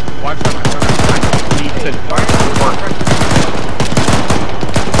 Yeah, watch out.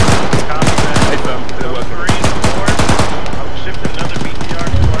 I'm shifting another BTR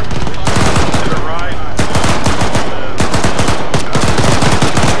to the right.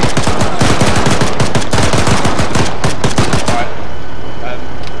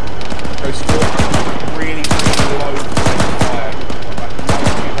 Goes forward, really low fire. Like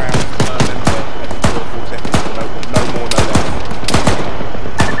 90 rounds per member every 4 seconds. No more, no less.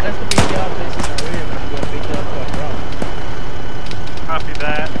 That's the BTR facing our rear, man. We've got BTR quite wrong. Copy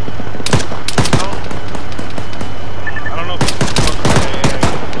that. Oh. I don't know if it's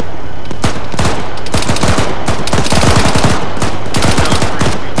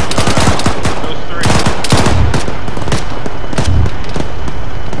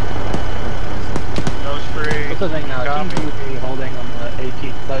those three. What's the thing now? Teams will be holding on the AT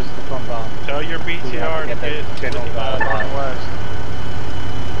close to the front bar. Tell your BTR to get general northwest.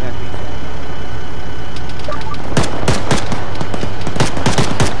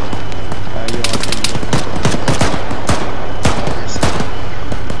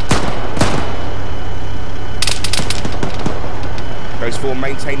 Goes for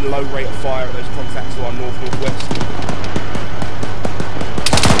maintain low rate of fire at those contacts to our north-northwest.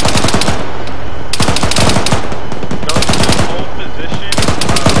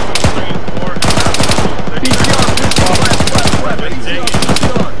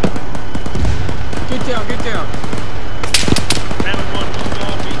 Get down.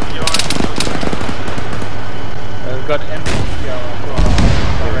 We've got MPTR.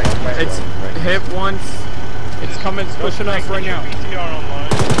 It's hit once. It's coming, it's pushing us right now. BTR online.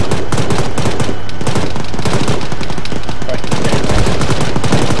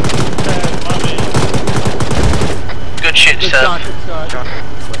 Good shit, Good Seth. shot.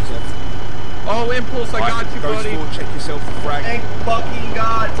 Oh, Impulse, I got you, Goes buddy. forward, check yourself for frag. Thank fucking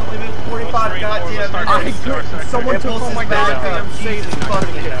God, it's only been 45 goddamn minutes. Someone took all my goddamn Jesus safety.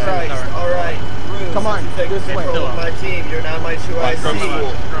 fucking Christ. Alright, Bruce, Come on, take this way. control of my team. You're now my 2IC.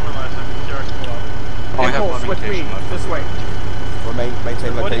 Impulse, with me. This way.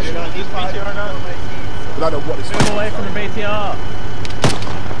 Maintain location. Is this BTR now? I don't know what this is. Move away from the BTR.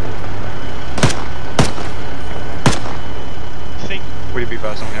 Would it be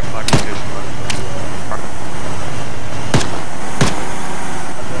best on we have flag location?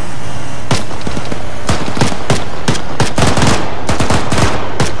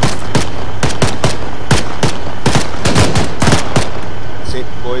 That's it,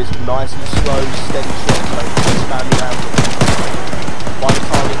 boys. Nice and slow, steady shot. Stand around. One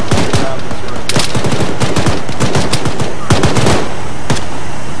target, turn around into an objective.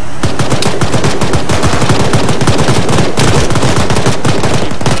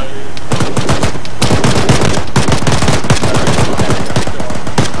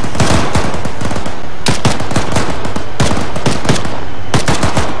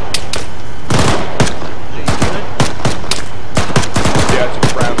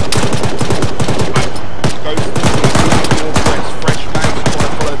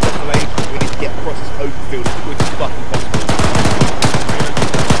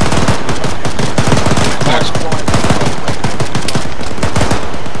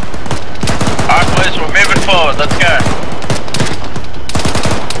 Let's go.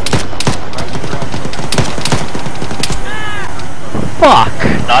 Fuck!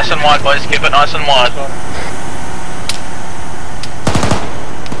 Nice and wide, boys. Keep it nice and wide.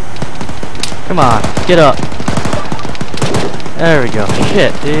 Come on, get up. There we go.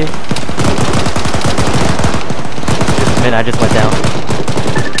 Shit, dude. Just a minute, I just went down.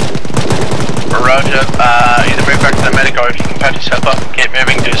 Roger. Either move back to the medic or if you can patch yourself up and keep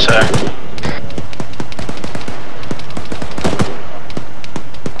moving, do so.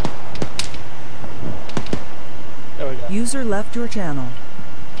 User left your channel.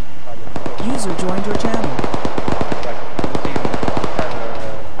 User joined your channel.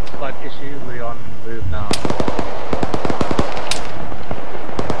 Slight issue, we're on move now.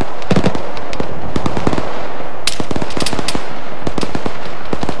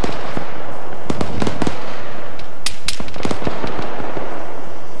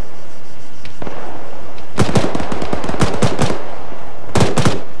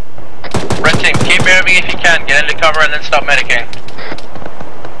 Red team, keep moving if you can. Get into cover and then stop medicing.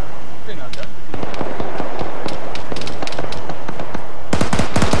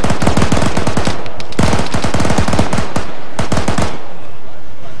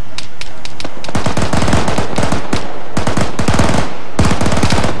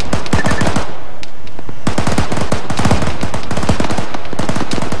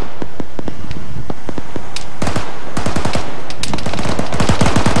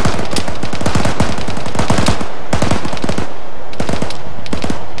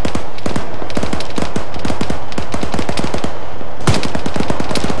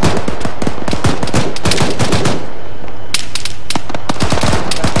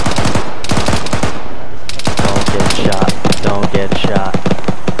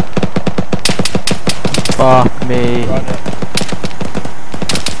 Fuck me.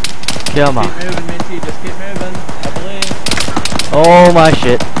 Come on. Keep moving, Minty, just keep moving. I believe. Oh my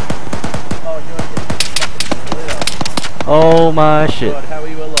shit. Oh, you're getting fucking lit up. Oh my shit. God, how are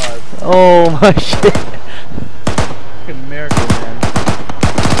you alive? Oh my shit. Fucking miracle, man.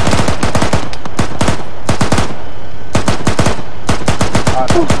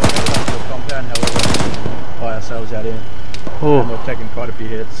 Compound, however, by ourselves out here. And we've taken quite a few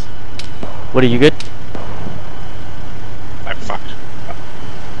hits. What, are you good? I'm fucked.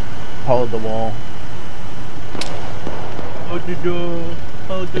 Hold the wall. Hold the door.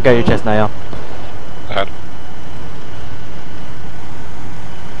 Hold the I got your chest now. Bad.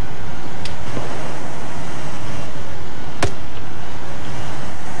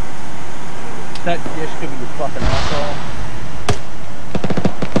 That dish could be your fucking asshole.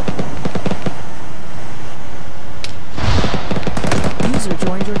 User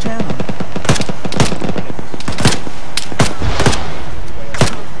joined your channel.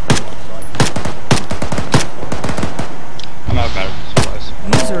 I'm out of medical supplies.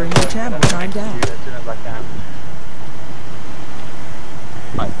 User in your channel timed out.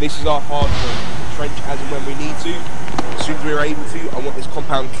 Right, this is our hard zone. Trench as and when we need to. As soon as we're able to, I want this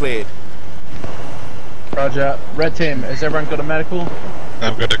compound cleared. Roger. Red team, has everyone got a medical?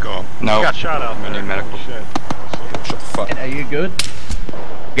 I'm good to go. No. Got shot out. I need medical. Shit. Shut the fuck. And are you good?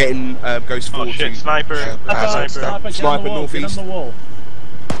 Getting goes forward. Oh shit, to, sniper. Sniper northeast. Get on the wall.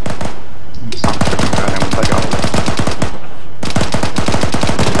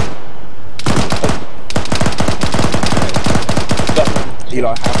 Eli,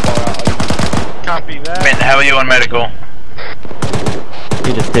 how far out are you? Copy that. Mint, how are you on medical?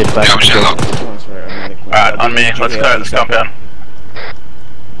 He just did back. Alright, on me. Let's clear this compound.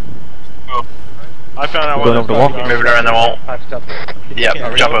 I found out Going over the wall? Moving around the wall. Yep,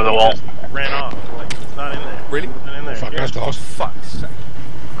 jump over the wall. Ran off. Like, it's not in there. Really? It's not in there. Fuck, that's lost. Fuck's sake.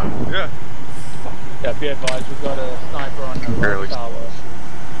 Yeah. Yeah, be advised, we've got a sniper on the right tower.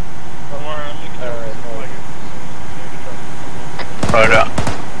 Road up.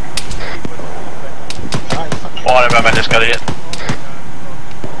 One of them I just got hit.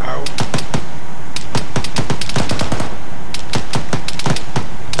 Ow.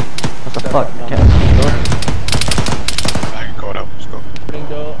 What the fuck? I can go out. Let's go. Opening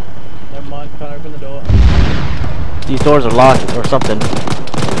door. Never mind, can't open the door. These doors are locked or something.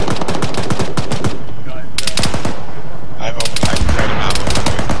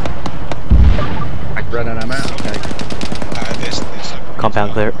 I've Red and I'm out. Okay. this.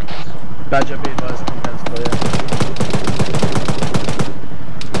 Compound clear. Badger, be advised, compound's clear.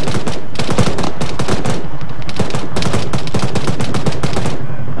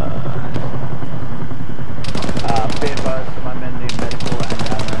 Be advised that my men need medical and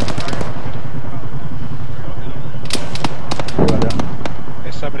ammo.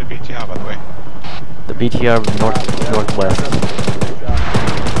 There's somebody BTR, by the way. The BTR northwest.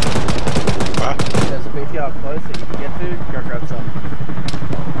 What? There's a BTR close that you can get to. Go grab some.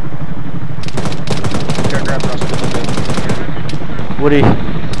 Go grab Russ. Woody,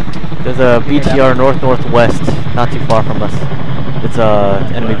 there's a BTR northwest, not too far from us. It's a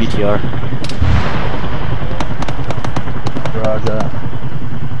enemy BTR. Roger.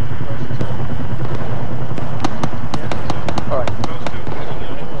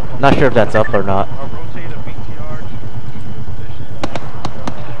 Not sure if that's up or not.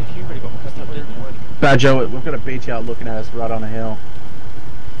 Badger, we've got a BTR looking at us right on a hill.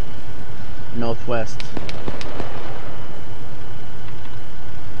 Northwest.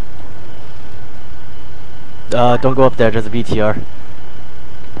 Don't go up there, there's a BTR.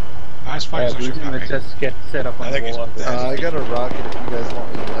 Nice fight. Let's just get set up on the wall. I got a rocket if you guys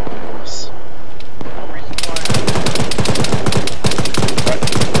want me to let loose.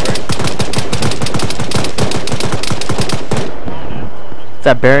 It's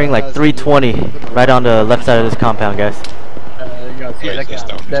that bearing like 320, right on the left side of this compound, guys.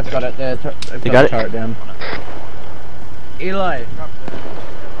 They've got it there. They've They got got the it? turret down. Eli.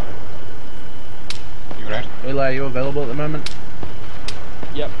 You right? Eli, are you available at the moment?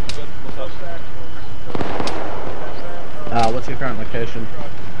 Yep. What's up? What's your current location?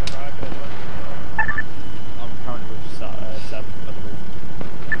 I'm currently with Sab at the wall.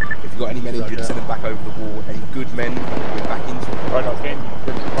 If you've got any men injured, send them back over the wall. Any good men, we're back into it. Right, okay.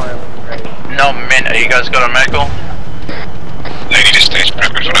 No, Mint, are you guys got a medical? Lady to stage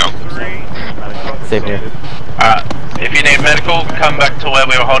prep for now. Same here. Alright, if you need medical, come back to where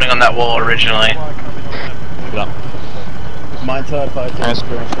we were holding on that wall originally. Mine side, FOTM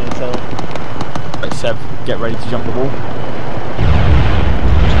Express, intel. Right, Seb, get ready to jump the wall.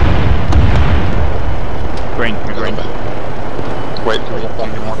 wait until you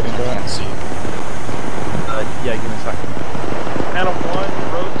can't see. Yeah, give me a second. Adam 1,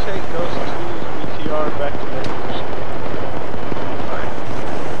 rotate, ghost 2, BTR, back to their position.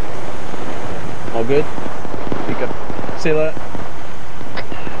 All good? You good? See that?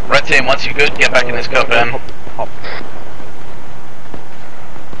 Red team, once you're good, get back in this cup and hop.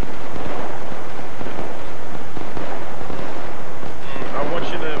 I want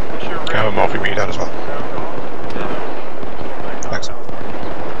you to, what's your Can I have a Morphe readout as well? Thanks.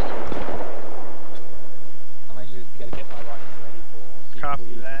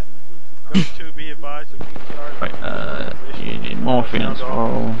 Copy that. Those 2 be advised of BTR. Right, you need morphine as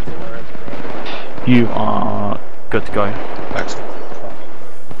well. You are good to go. Thanks.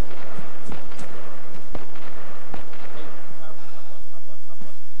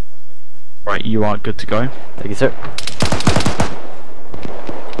 Right, you are good to go. Thank you, sir.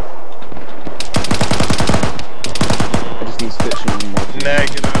 I just need stitching and more.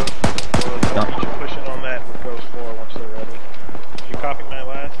 Negative. Keep pushing on that with those 4 once they're ready. Did you copy my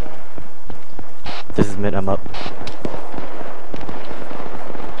last now? This is mid, I'm up.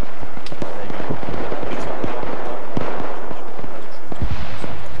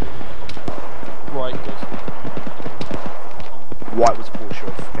 Right, White was Porsche.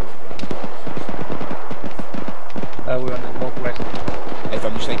 We're on the northwest. Hey, if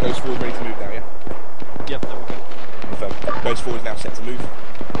I'm just saying, goes forward, ready to move now, yeah? Yep, there we go. Confirm. Goes forward now, set to move.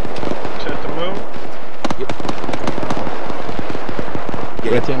 Set to move? Yep.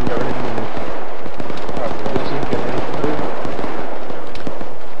 Yeah. Red team, get ready to move.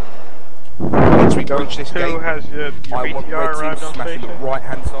 Once we reach this gate, has your I want BTR red team arrived on smashing station? the right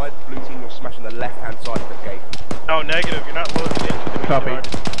hand side, blue team you're smashing the left hand side of the gate. Oh, negative. You're not loading into the Copy. BTR.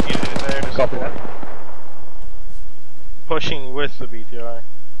 Just needed it there to Copy support. that. Pushing with the BTR.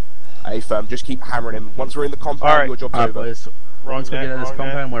 Hey, firm, just keep hammering him. Once we're in the compound, your job's over. Boys. Once we get to this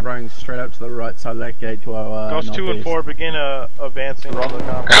compound, we're running straight up to the right side of that gate to our Ghost 2 and 4 begin advancing on the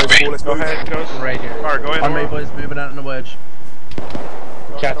compound. Let's Go ahead, Ghost. Right here. Alright, go ahead. On me, boys, moving out in the wedge.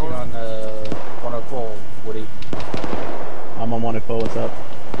 Catching on 104, Woody. I'm on 104, what's up?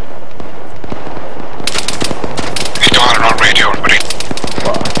 Hey, go on and on radio, everybody.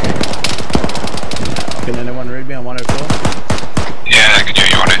 Can anyone read me on 104? Yeah, I can hear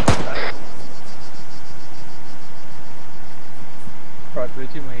you on it. Right, blue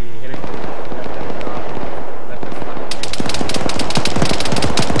team, we heading to the left hand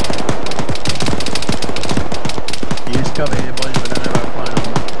You just cover here, boys, we don't have our plan on.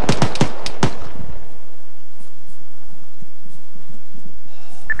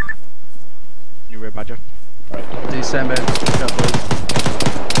 You rear badger? Right, do sandbags, push up, boys.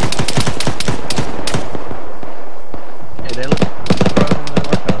 Hey, they look right on the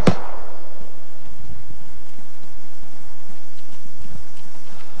lighthouse.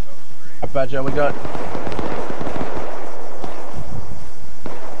 Badger, we got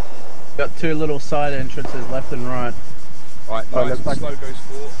two little side entrances, left and right. Right, nice and slow goes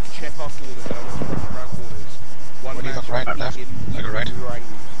forward. Check our corners, and I want to run around corners. One What do you got, right, left? I go right.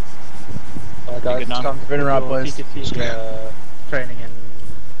 guys, come Been around, boys. training in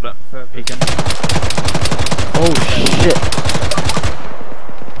Peeking. Oh shit!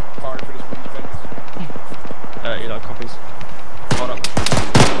 Firing for this woman's fence. Eli copies. Hold up.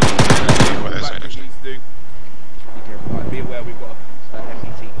 What is it, actually? Be careful. Be aware we've got a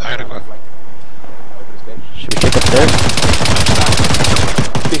MPT. I had a go. Should we take upstairs?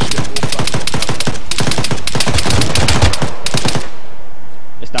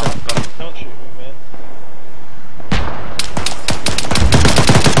 It's down. Got him. Don't shoot me, man.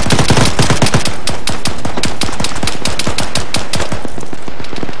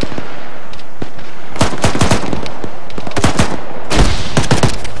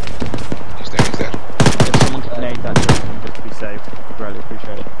 He's dead, he's dead. If someone can nade that just to be safe, I'd really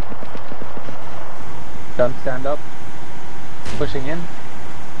appreciate it. Don't stand up. Pushing in.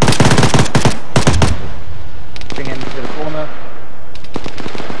 Pushing into the corner.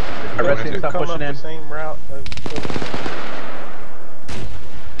 Red team stop come pushing up in. the same route.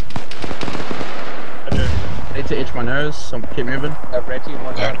 Need to itch my nose, so keep moving. Red team,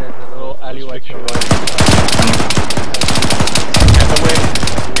 watch out, there's a little alleyway to your right.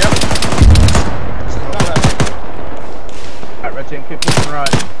 Alright, red team, keep pushing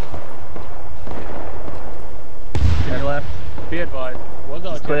right. To your left. Be advised, was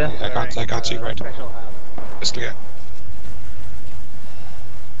our Clear. I can't see right. special hat. It's clear. Am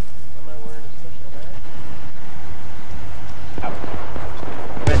I wearing a special hat?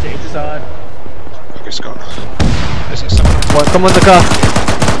 Red to each side. Okay, Scott. This is someone. One, come on the car.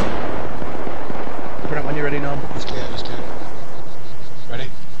 Put it when you're ready, Nom. It's clear, it's clear.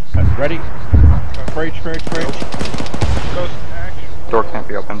 Ready? Breach. Door can't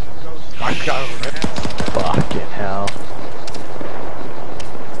be opened. Fucking hell.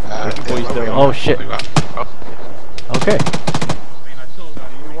 Oh shit. Okay.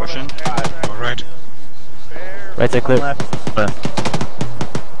 Pushing. Alright. Right side clear.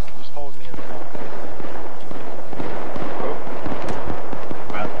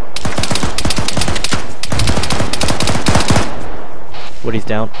 Woody's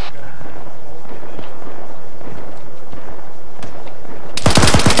down.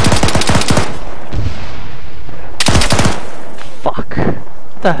 Fuck.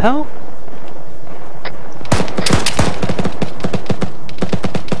 What the hell?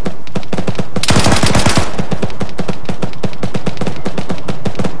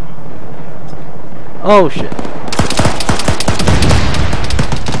 Oh shit.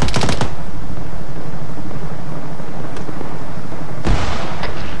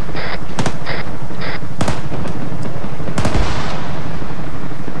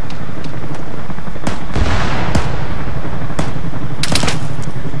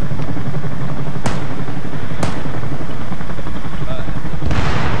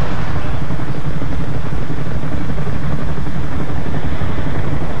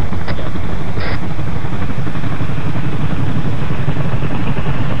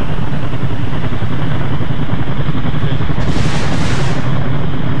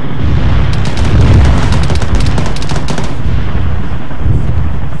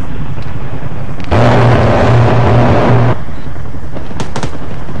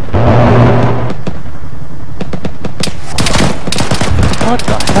 What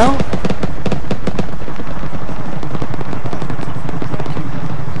the hell?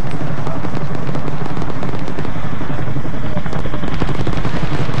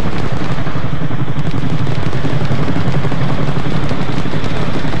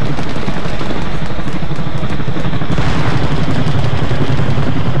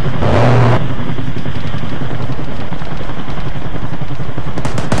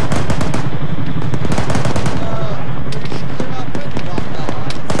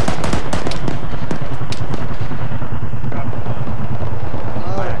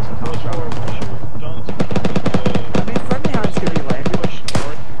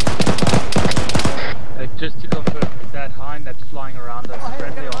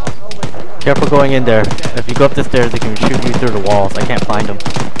 Careful going in there. If you go up the stairs, they can shoot you through the walls. I can't find them.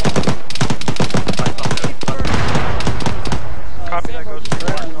 Copy that goes to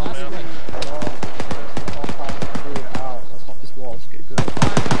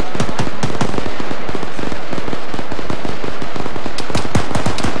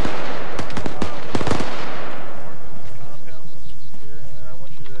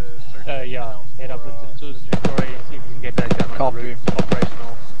yeah, head up into the story and see if we can get that gun on the roof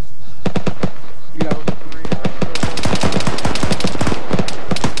operational.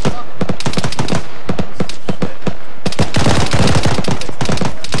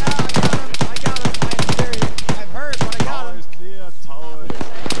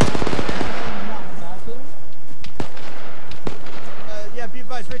 Yeah, be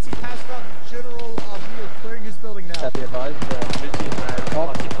advised, Ritzy passed out the general. We are clearing his building now. Be advised, Ritzy is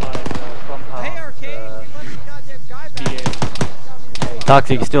occupied compound. Hey, Arcade, we left the goddamn guy back.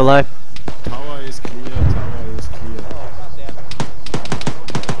 Toxic, you still alive? Tower is clear, tower is clear.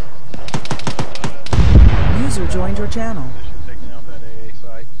 User joined your channel.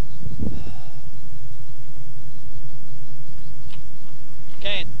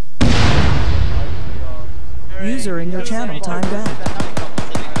 Kane. User in your channel timed out.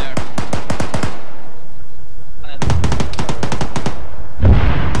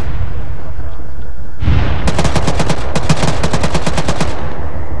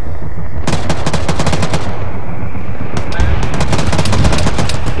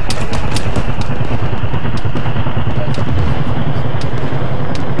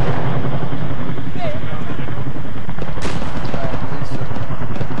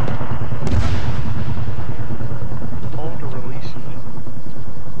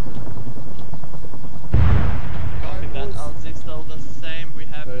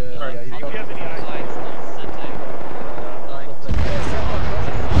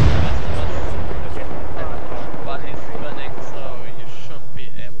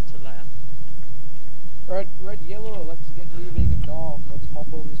 Red, yellow, let's get moving and off. Let's hop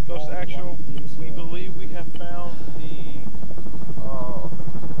over this wall. We believe we have found the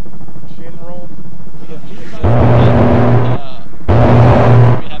general. We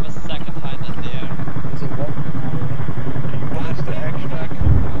have a second hideout there. Is it what? You want us to extract the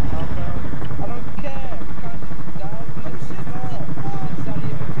compound? I don't care. We can't down. It's not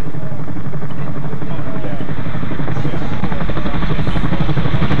even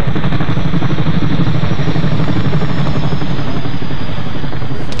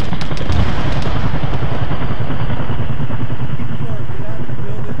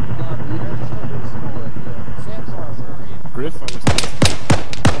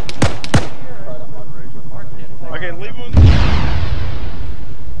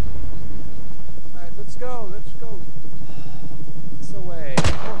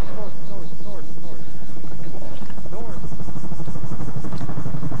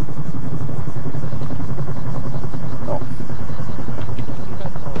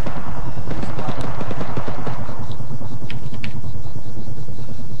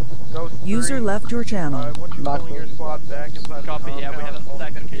User left your channel. Once you're pulling your squad back inside the compound, yeah, we have a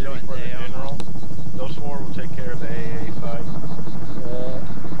second for the general. Those 4 will take care of the AA side.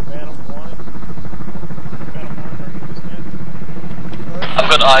 Phantom 1. Phantom 1, are you listening? I've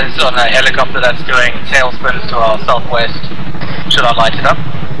got eyes on a helicopter that's doing tailspins to our southwest. Should I light it up?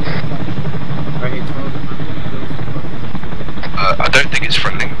 I don't think it's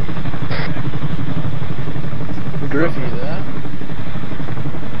friendly. Griff, you there?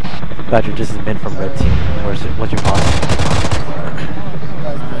 Badger, this is Ben from Red Team. What's your boss?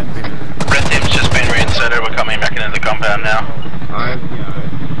 Red Team's just been reinserted, we're coming back into the compound now.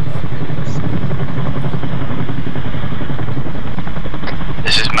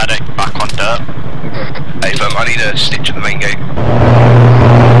 This is Medic, back on dirt. Hey, I need a stitch at the main gate.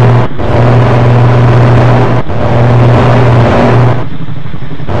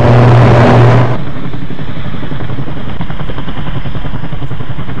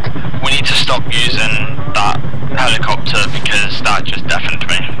 We need to stop using that helicopter because that just deafened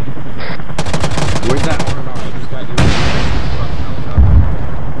me. Where's that R&R? I just got you.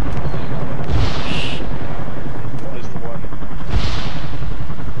 Is the one.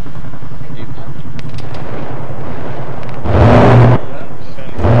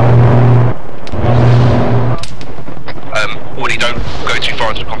 Woody, don't go too far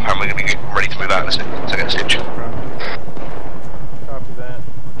into the compound, we're going to get ready to move out in a second to get a stitch. Copy that.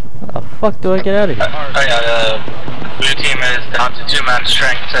 How the fuck do I get out of here? Blue team is down to 2-man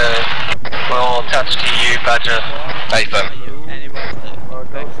strength, we're all attached to you, Badger. Hey, firm.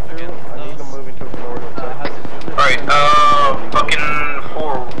 Those 2, I need them moving to the north. Alright, fucking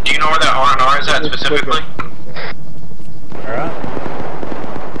 4, do you know where that R&R is at specifically? Alright.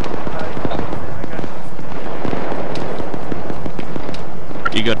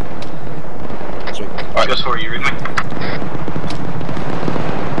 You good? Alright, just for you, read me.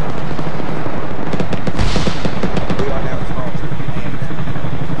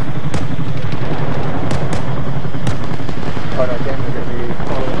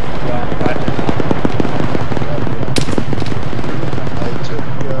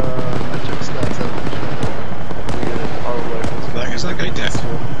 Is that guy dead?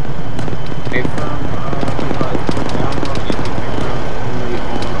 Hey, from, only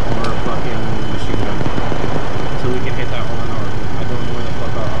on our fucking machine gun. So we can hit that R&R. I don't know where the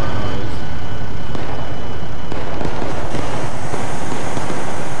fuck our R&R is.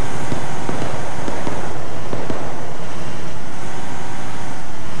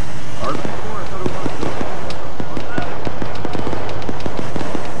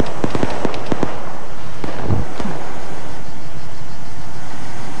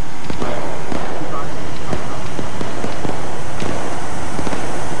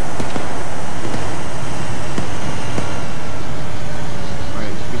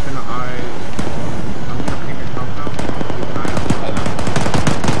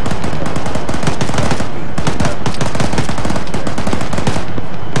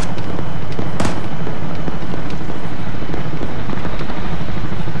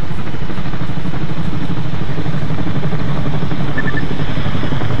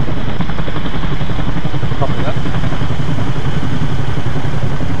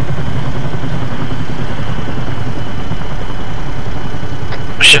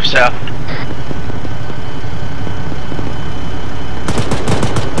 Shift south.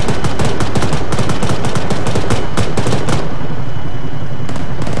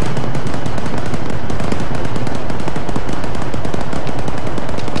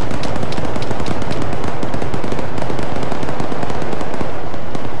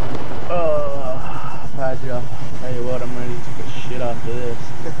 Badger, tell you what, I'm ready to take a shit after this.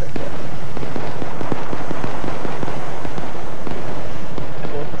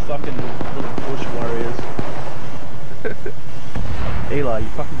 Fucking little bush warriors. Eli, you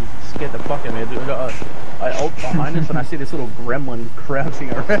fucking scared the fuck out of me. I ult behind us and I see this little gremlin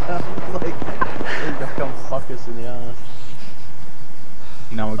crouching around. Like, he's gonna come fuck us in the ass.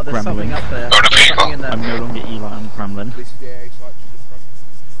 Now a There's something gremlin. up there. Something in that, I'm no longer Eli, I'm gremlin.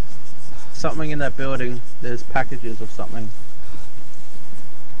 something in that building. There's packages of something.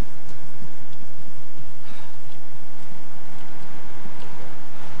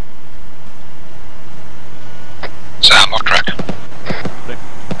 Sam, off track.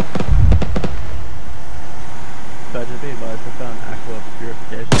 Badger B, but I found aqua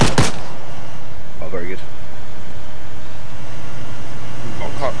purification. Oh, very good.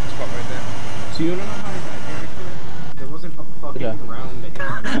 Oh, cut right there. So you wanna know how I got character? There wasn't a fucking round that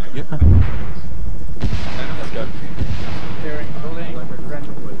hit me. Let's go.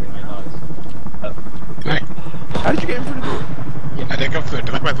 How did you get in front of the door? I didn't come through the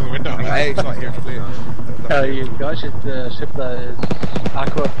door. open the window. Hey, it's not here, it's clear. You guys should ship those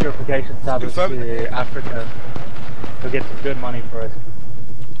aqua purification tablets to Africa. We'll get some good money for it.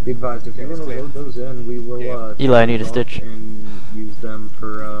 Be advised, if you want to load those in, we will Eli, I need a stitch. And use them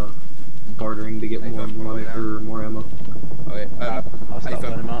for bartering to get more money for more ammo. Okay, hey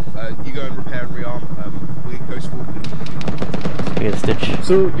fam, you go and repair and rearm, we go forward. We get a stitch.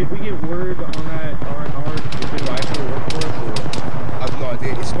 So, did we get word on that R&R if it will actually work for us, or? I have no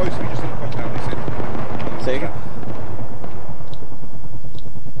idea, it's supposed to be just in the compound, they said. Say again?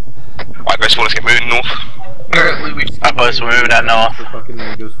 Alright guys, let's get moving north. I suppose we're moving that north. For fucking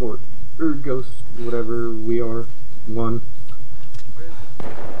Ghost Fort. Or Ghost, whatever we are. One.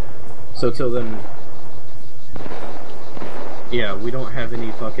 So till then... Yeah, we don't have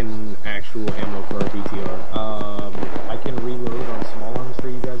any fucking actual ammo for our BTR. I can reload on small arms for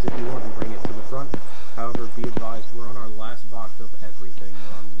you guys if you want and bring it to the front. However, be advised, we're on our last box of everything.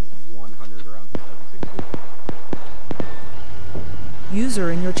 We're on 100 rounds of 7.62.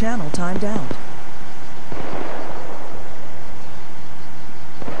 User in your channel timed out.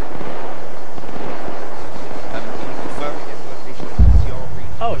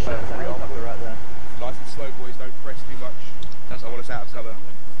 Oh shit, it's a helicopter right there. Nice and slow, boys, don't press too much. I want us out of cover.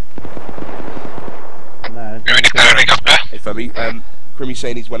 No. Hey Fubby, Crimmy's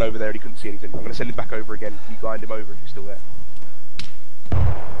saying he's went over there and he couldn't see anything. I'm going to send him back over again. Can you guide him over if he's still there?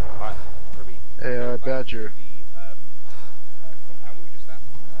 Alright, Crimmy. Hey, Badger. Compound we were just at.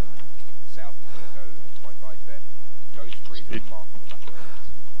 South is going to go and try and guide you there. Goes free to mark on the back road.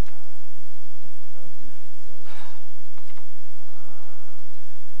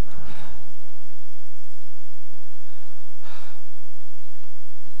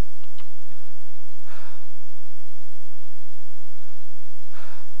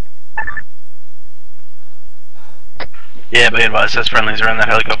 Yeah, be advised, there's friendlies around that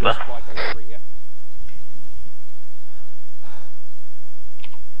helicopter.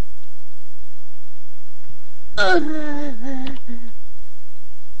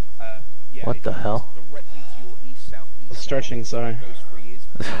 What the hell? Stretching, sorry.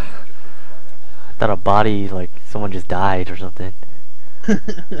 I thought a body, like someone just died or something.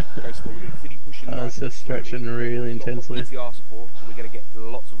 It's just stretching really intensely. BTR support, so we're going to get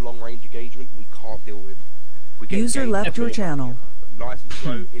lots of long range engagement we can't deal with. We get User left your channel. Nice and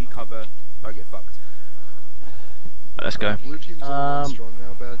slow, in cover, don't get fucked. Let's go. Blue team's all strong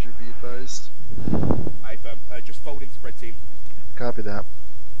now, Badger, be advised. Hey, just fold into red team. Copy that.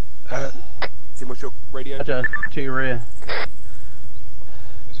 Tim, what's your radio? Badger, to your rear.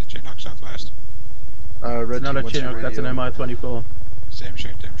 There's a Chinook southwest. Red it's not team, a Chinook, that's an MI-24. Same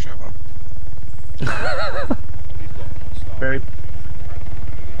shape, same shovel. Very...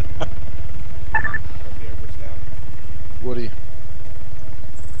 Woody.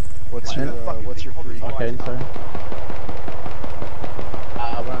 What's your free? Okay, sorry.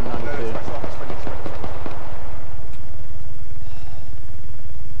 We're on 92.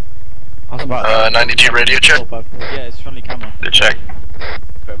 I was about 92 radio check. Yeah, it's friendly camera. Good check.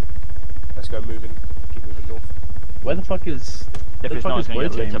 Let's go moving. Keep moving north. Where the fuck is... If it's not, it's going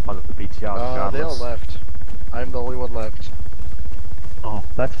to get lit up by the BTR. They all left. I'm the only one left. Oh,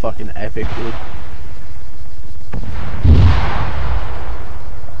 that's fucking epic, dude.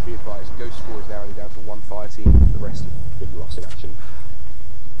 Be advised, Ghost 4 is now only down to 113, the rest have been lost in action.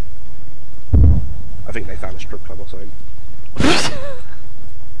 I think they found a strip club or something.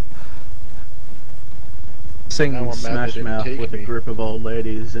 Sing Smash Mouth with a group of old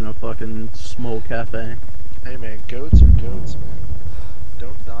ladies in a fucking small cafe. Hey man, goats are goats, man.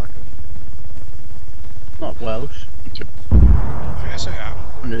 Don't knock them. Not Welsh. Yes, I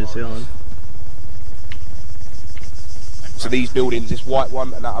am. New Zealand. So these buildings, this white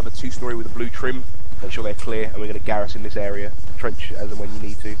one and that other two-story with a blue trim, make sure they're clear, and we're going to garrison this area, trench as and when you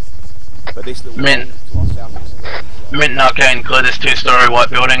need to. But this little Mint. to our south, Mint not going clear this two-story white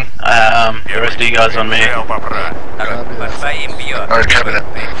building. Your SD guys on me. Alright, copy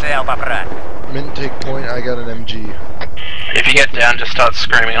that. Mint, take point, I got an MG. If you get down, just start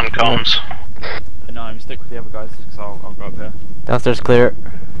screaming on comms. No, I'm stick with the other guys, because I'll go up here. Downstairs clear.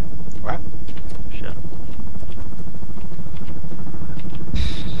 What? Shit.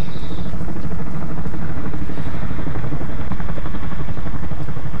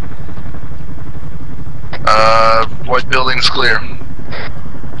 White building's clear.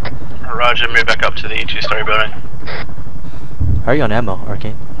 Roger, move back up to the two-story building. How are you on ammo,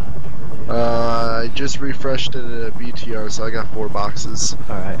 Arcane? I just refreshed it at a BTR, so I got 4 boxes.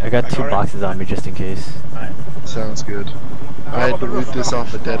 Alright, I got 2 boxes on me just in case. Alright. Sounds good. I had to loot this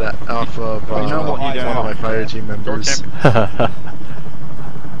off of one of my fire team members.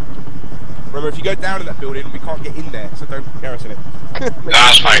 Remember, if you go down in that building, we can't get in there, so don't garrison it.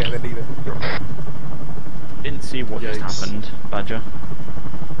 That's fine. Didn't see what just happened, Badger.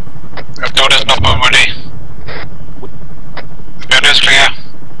 The building's not bombed ready. The building's clear.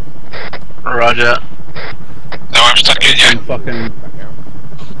 Roger. No, I'm stuck in yet. Fucking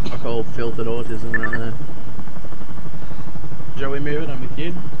all filtered autism right there. Joey, moving, I'm with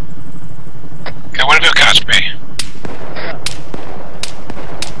you. Okay, where have you catch me?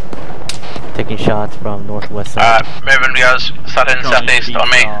 Taking shots from northwest side. Moving guys, starting southeast on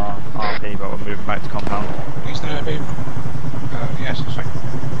me. RP, but we're moving back to compound. He's gonna be. Yes, it's fine.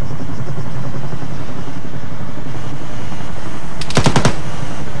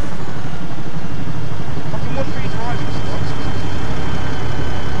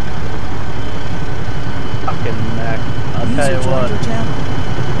 Fucking I'll tell you what.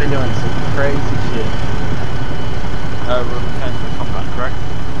 You've been doing some crazy shit. We're returning to the compound, correct?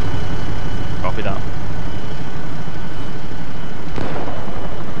 Copy that.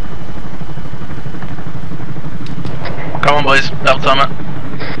 Come on boys, double time it.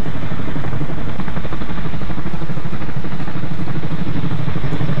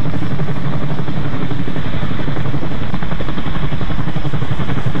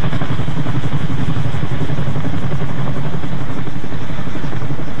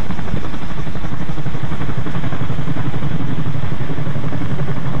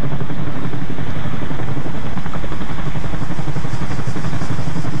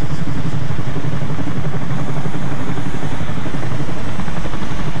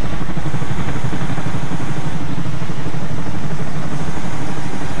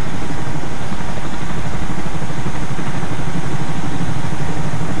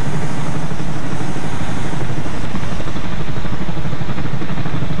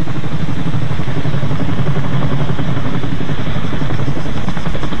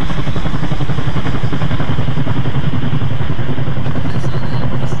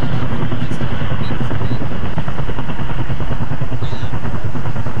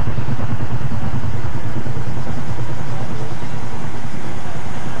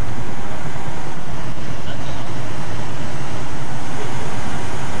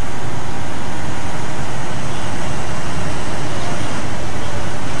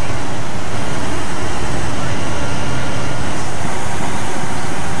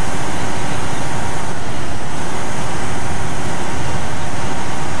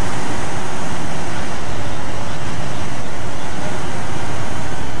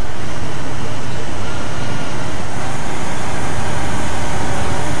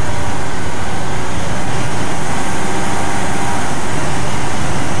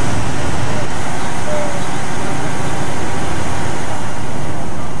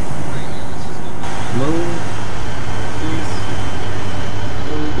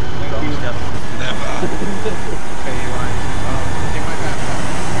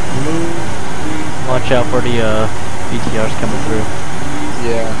 Watch out for the BTRs coming through.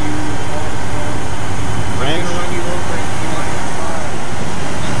 Yeah.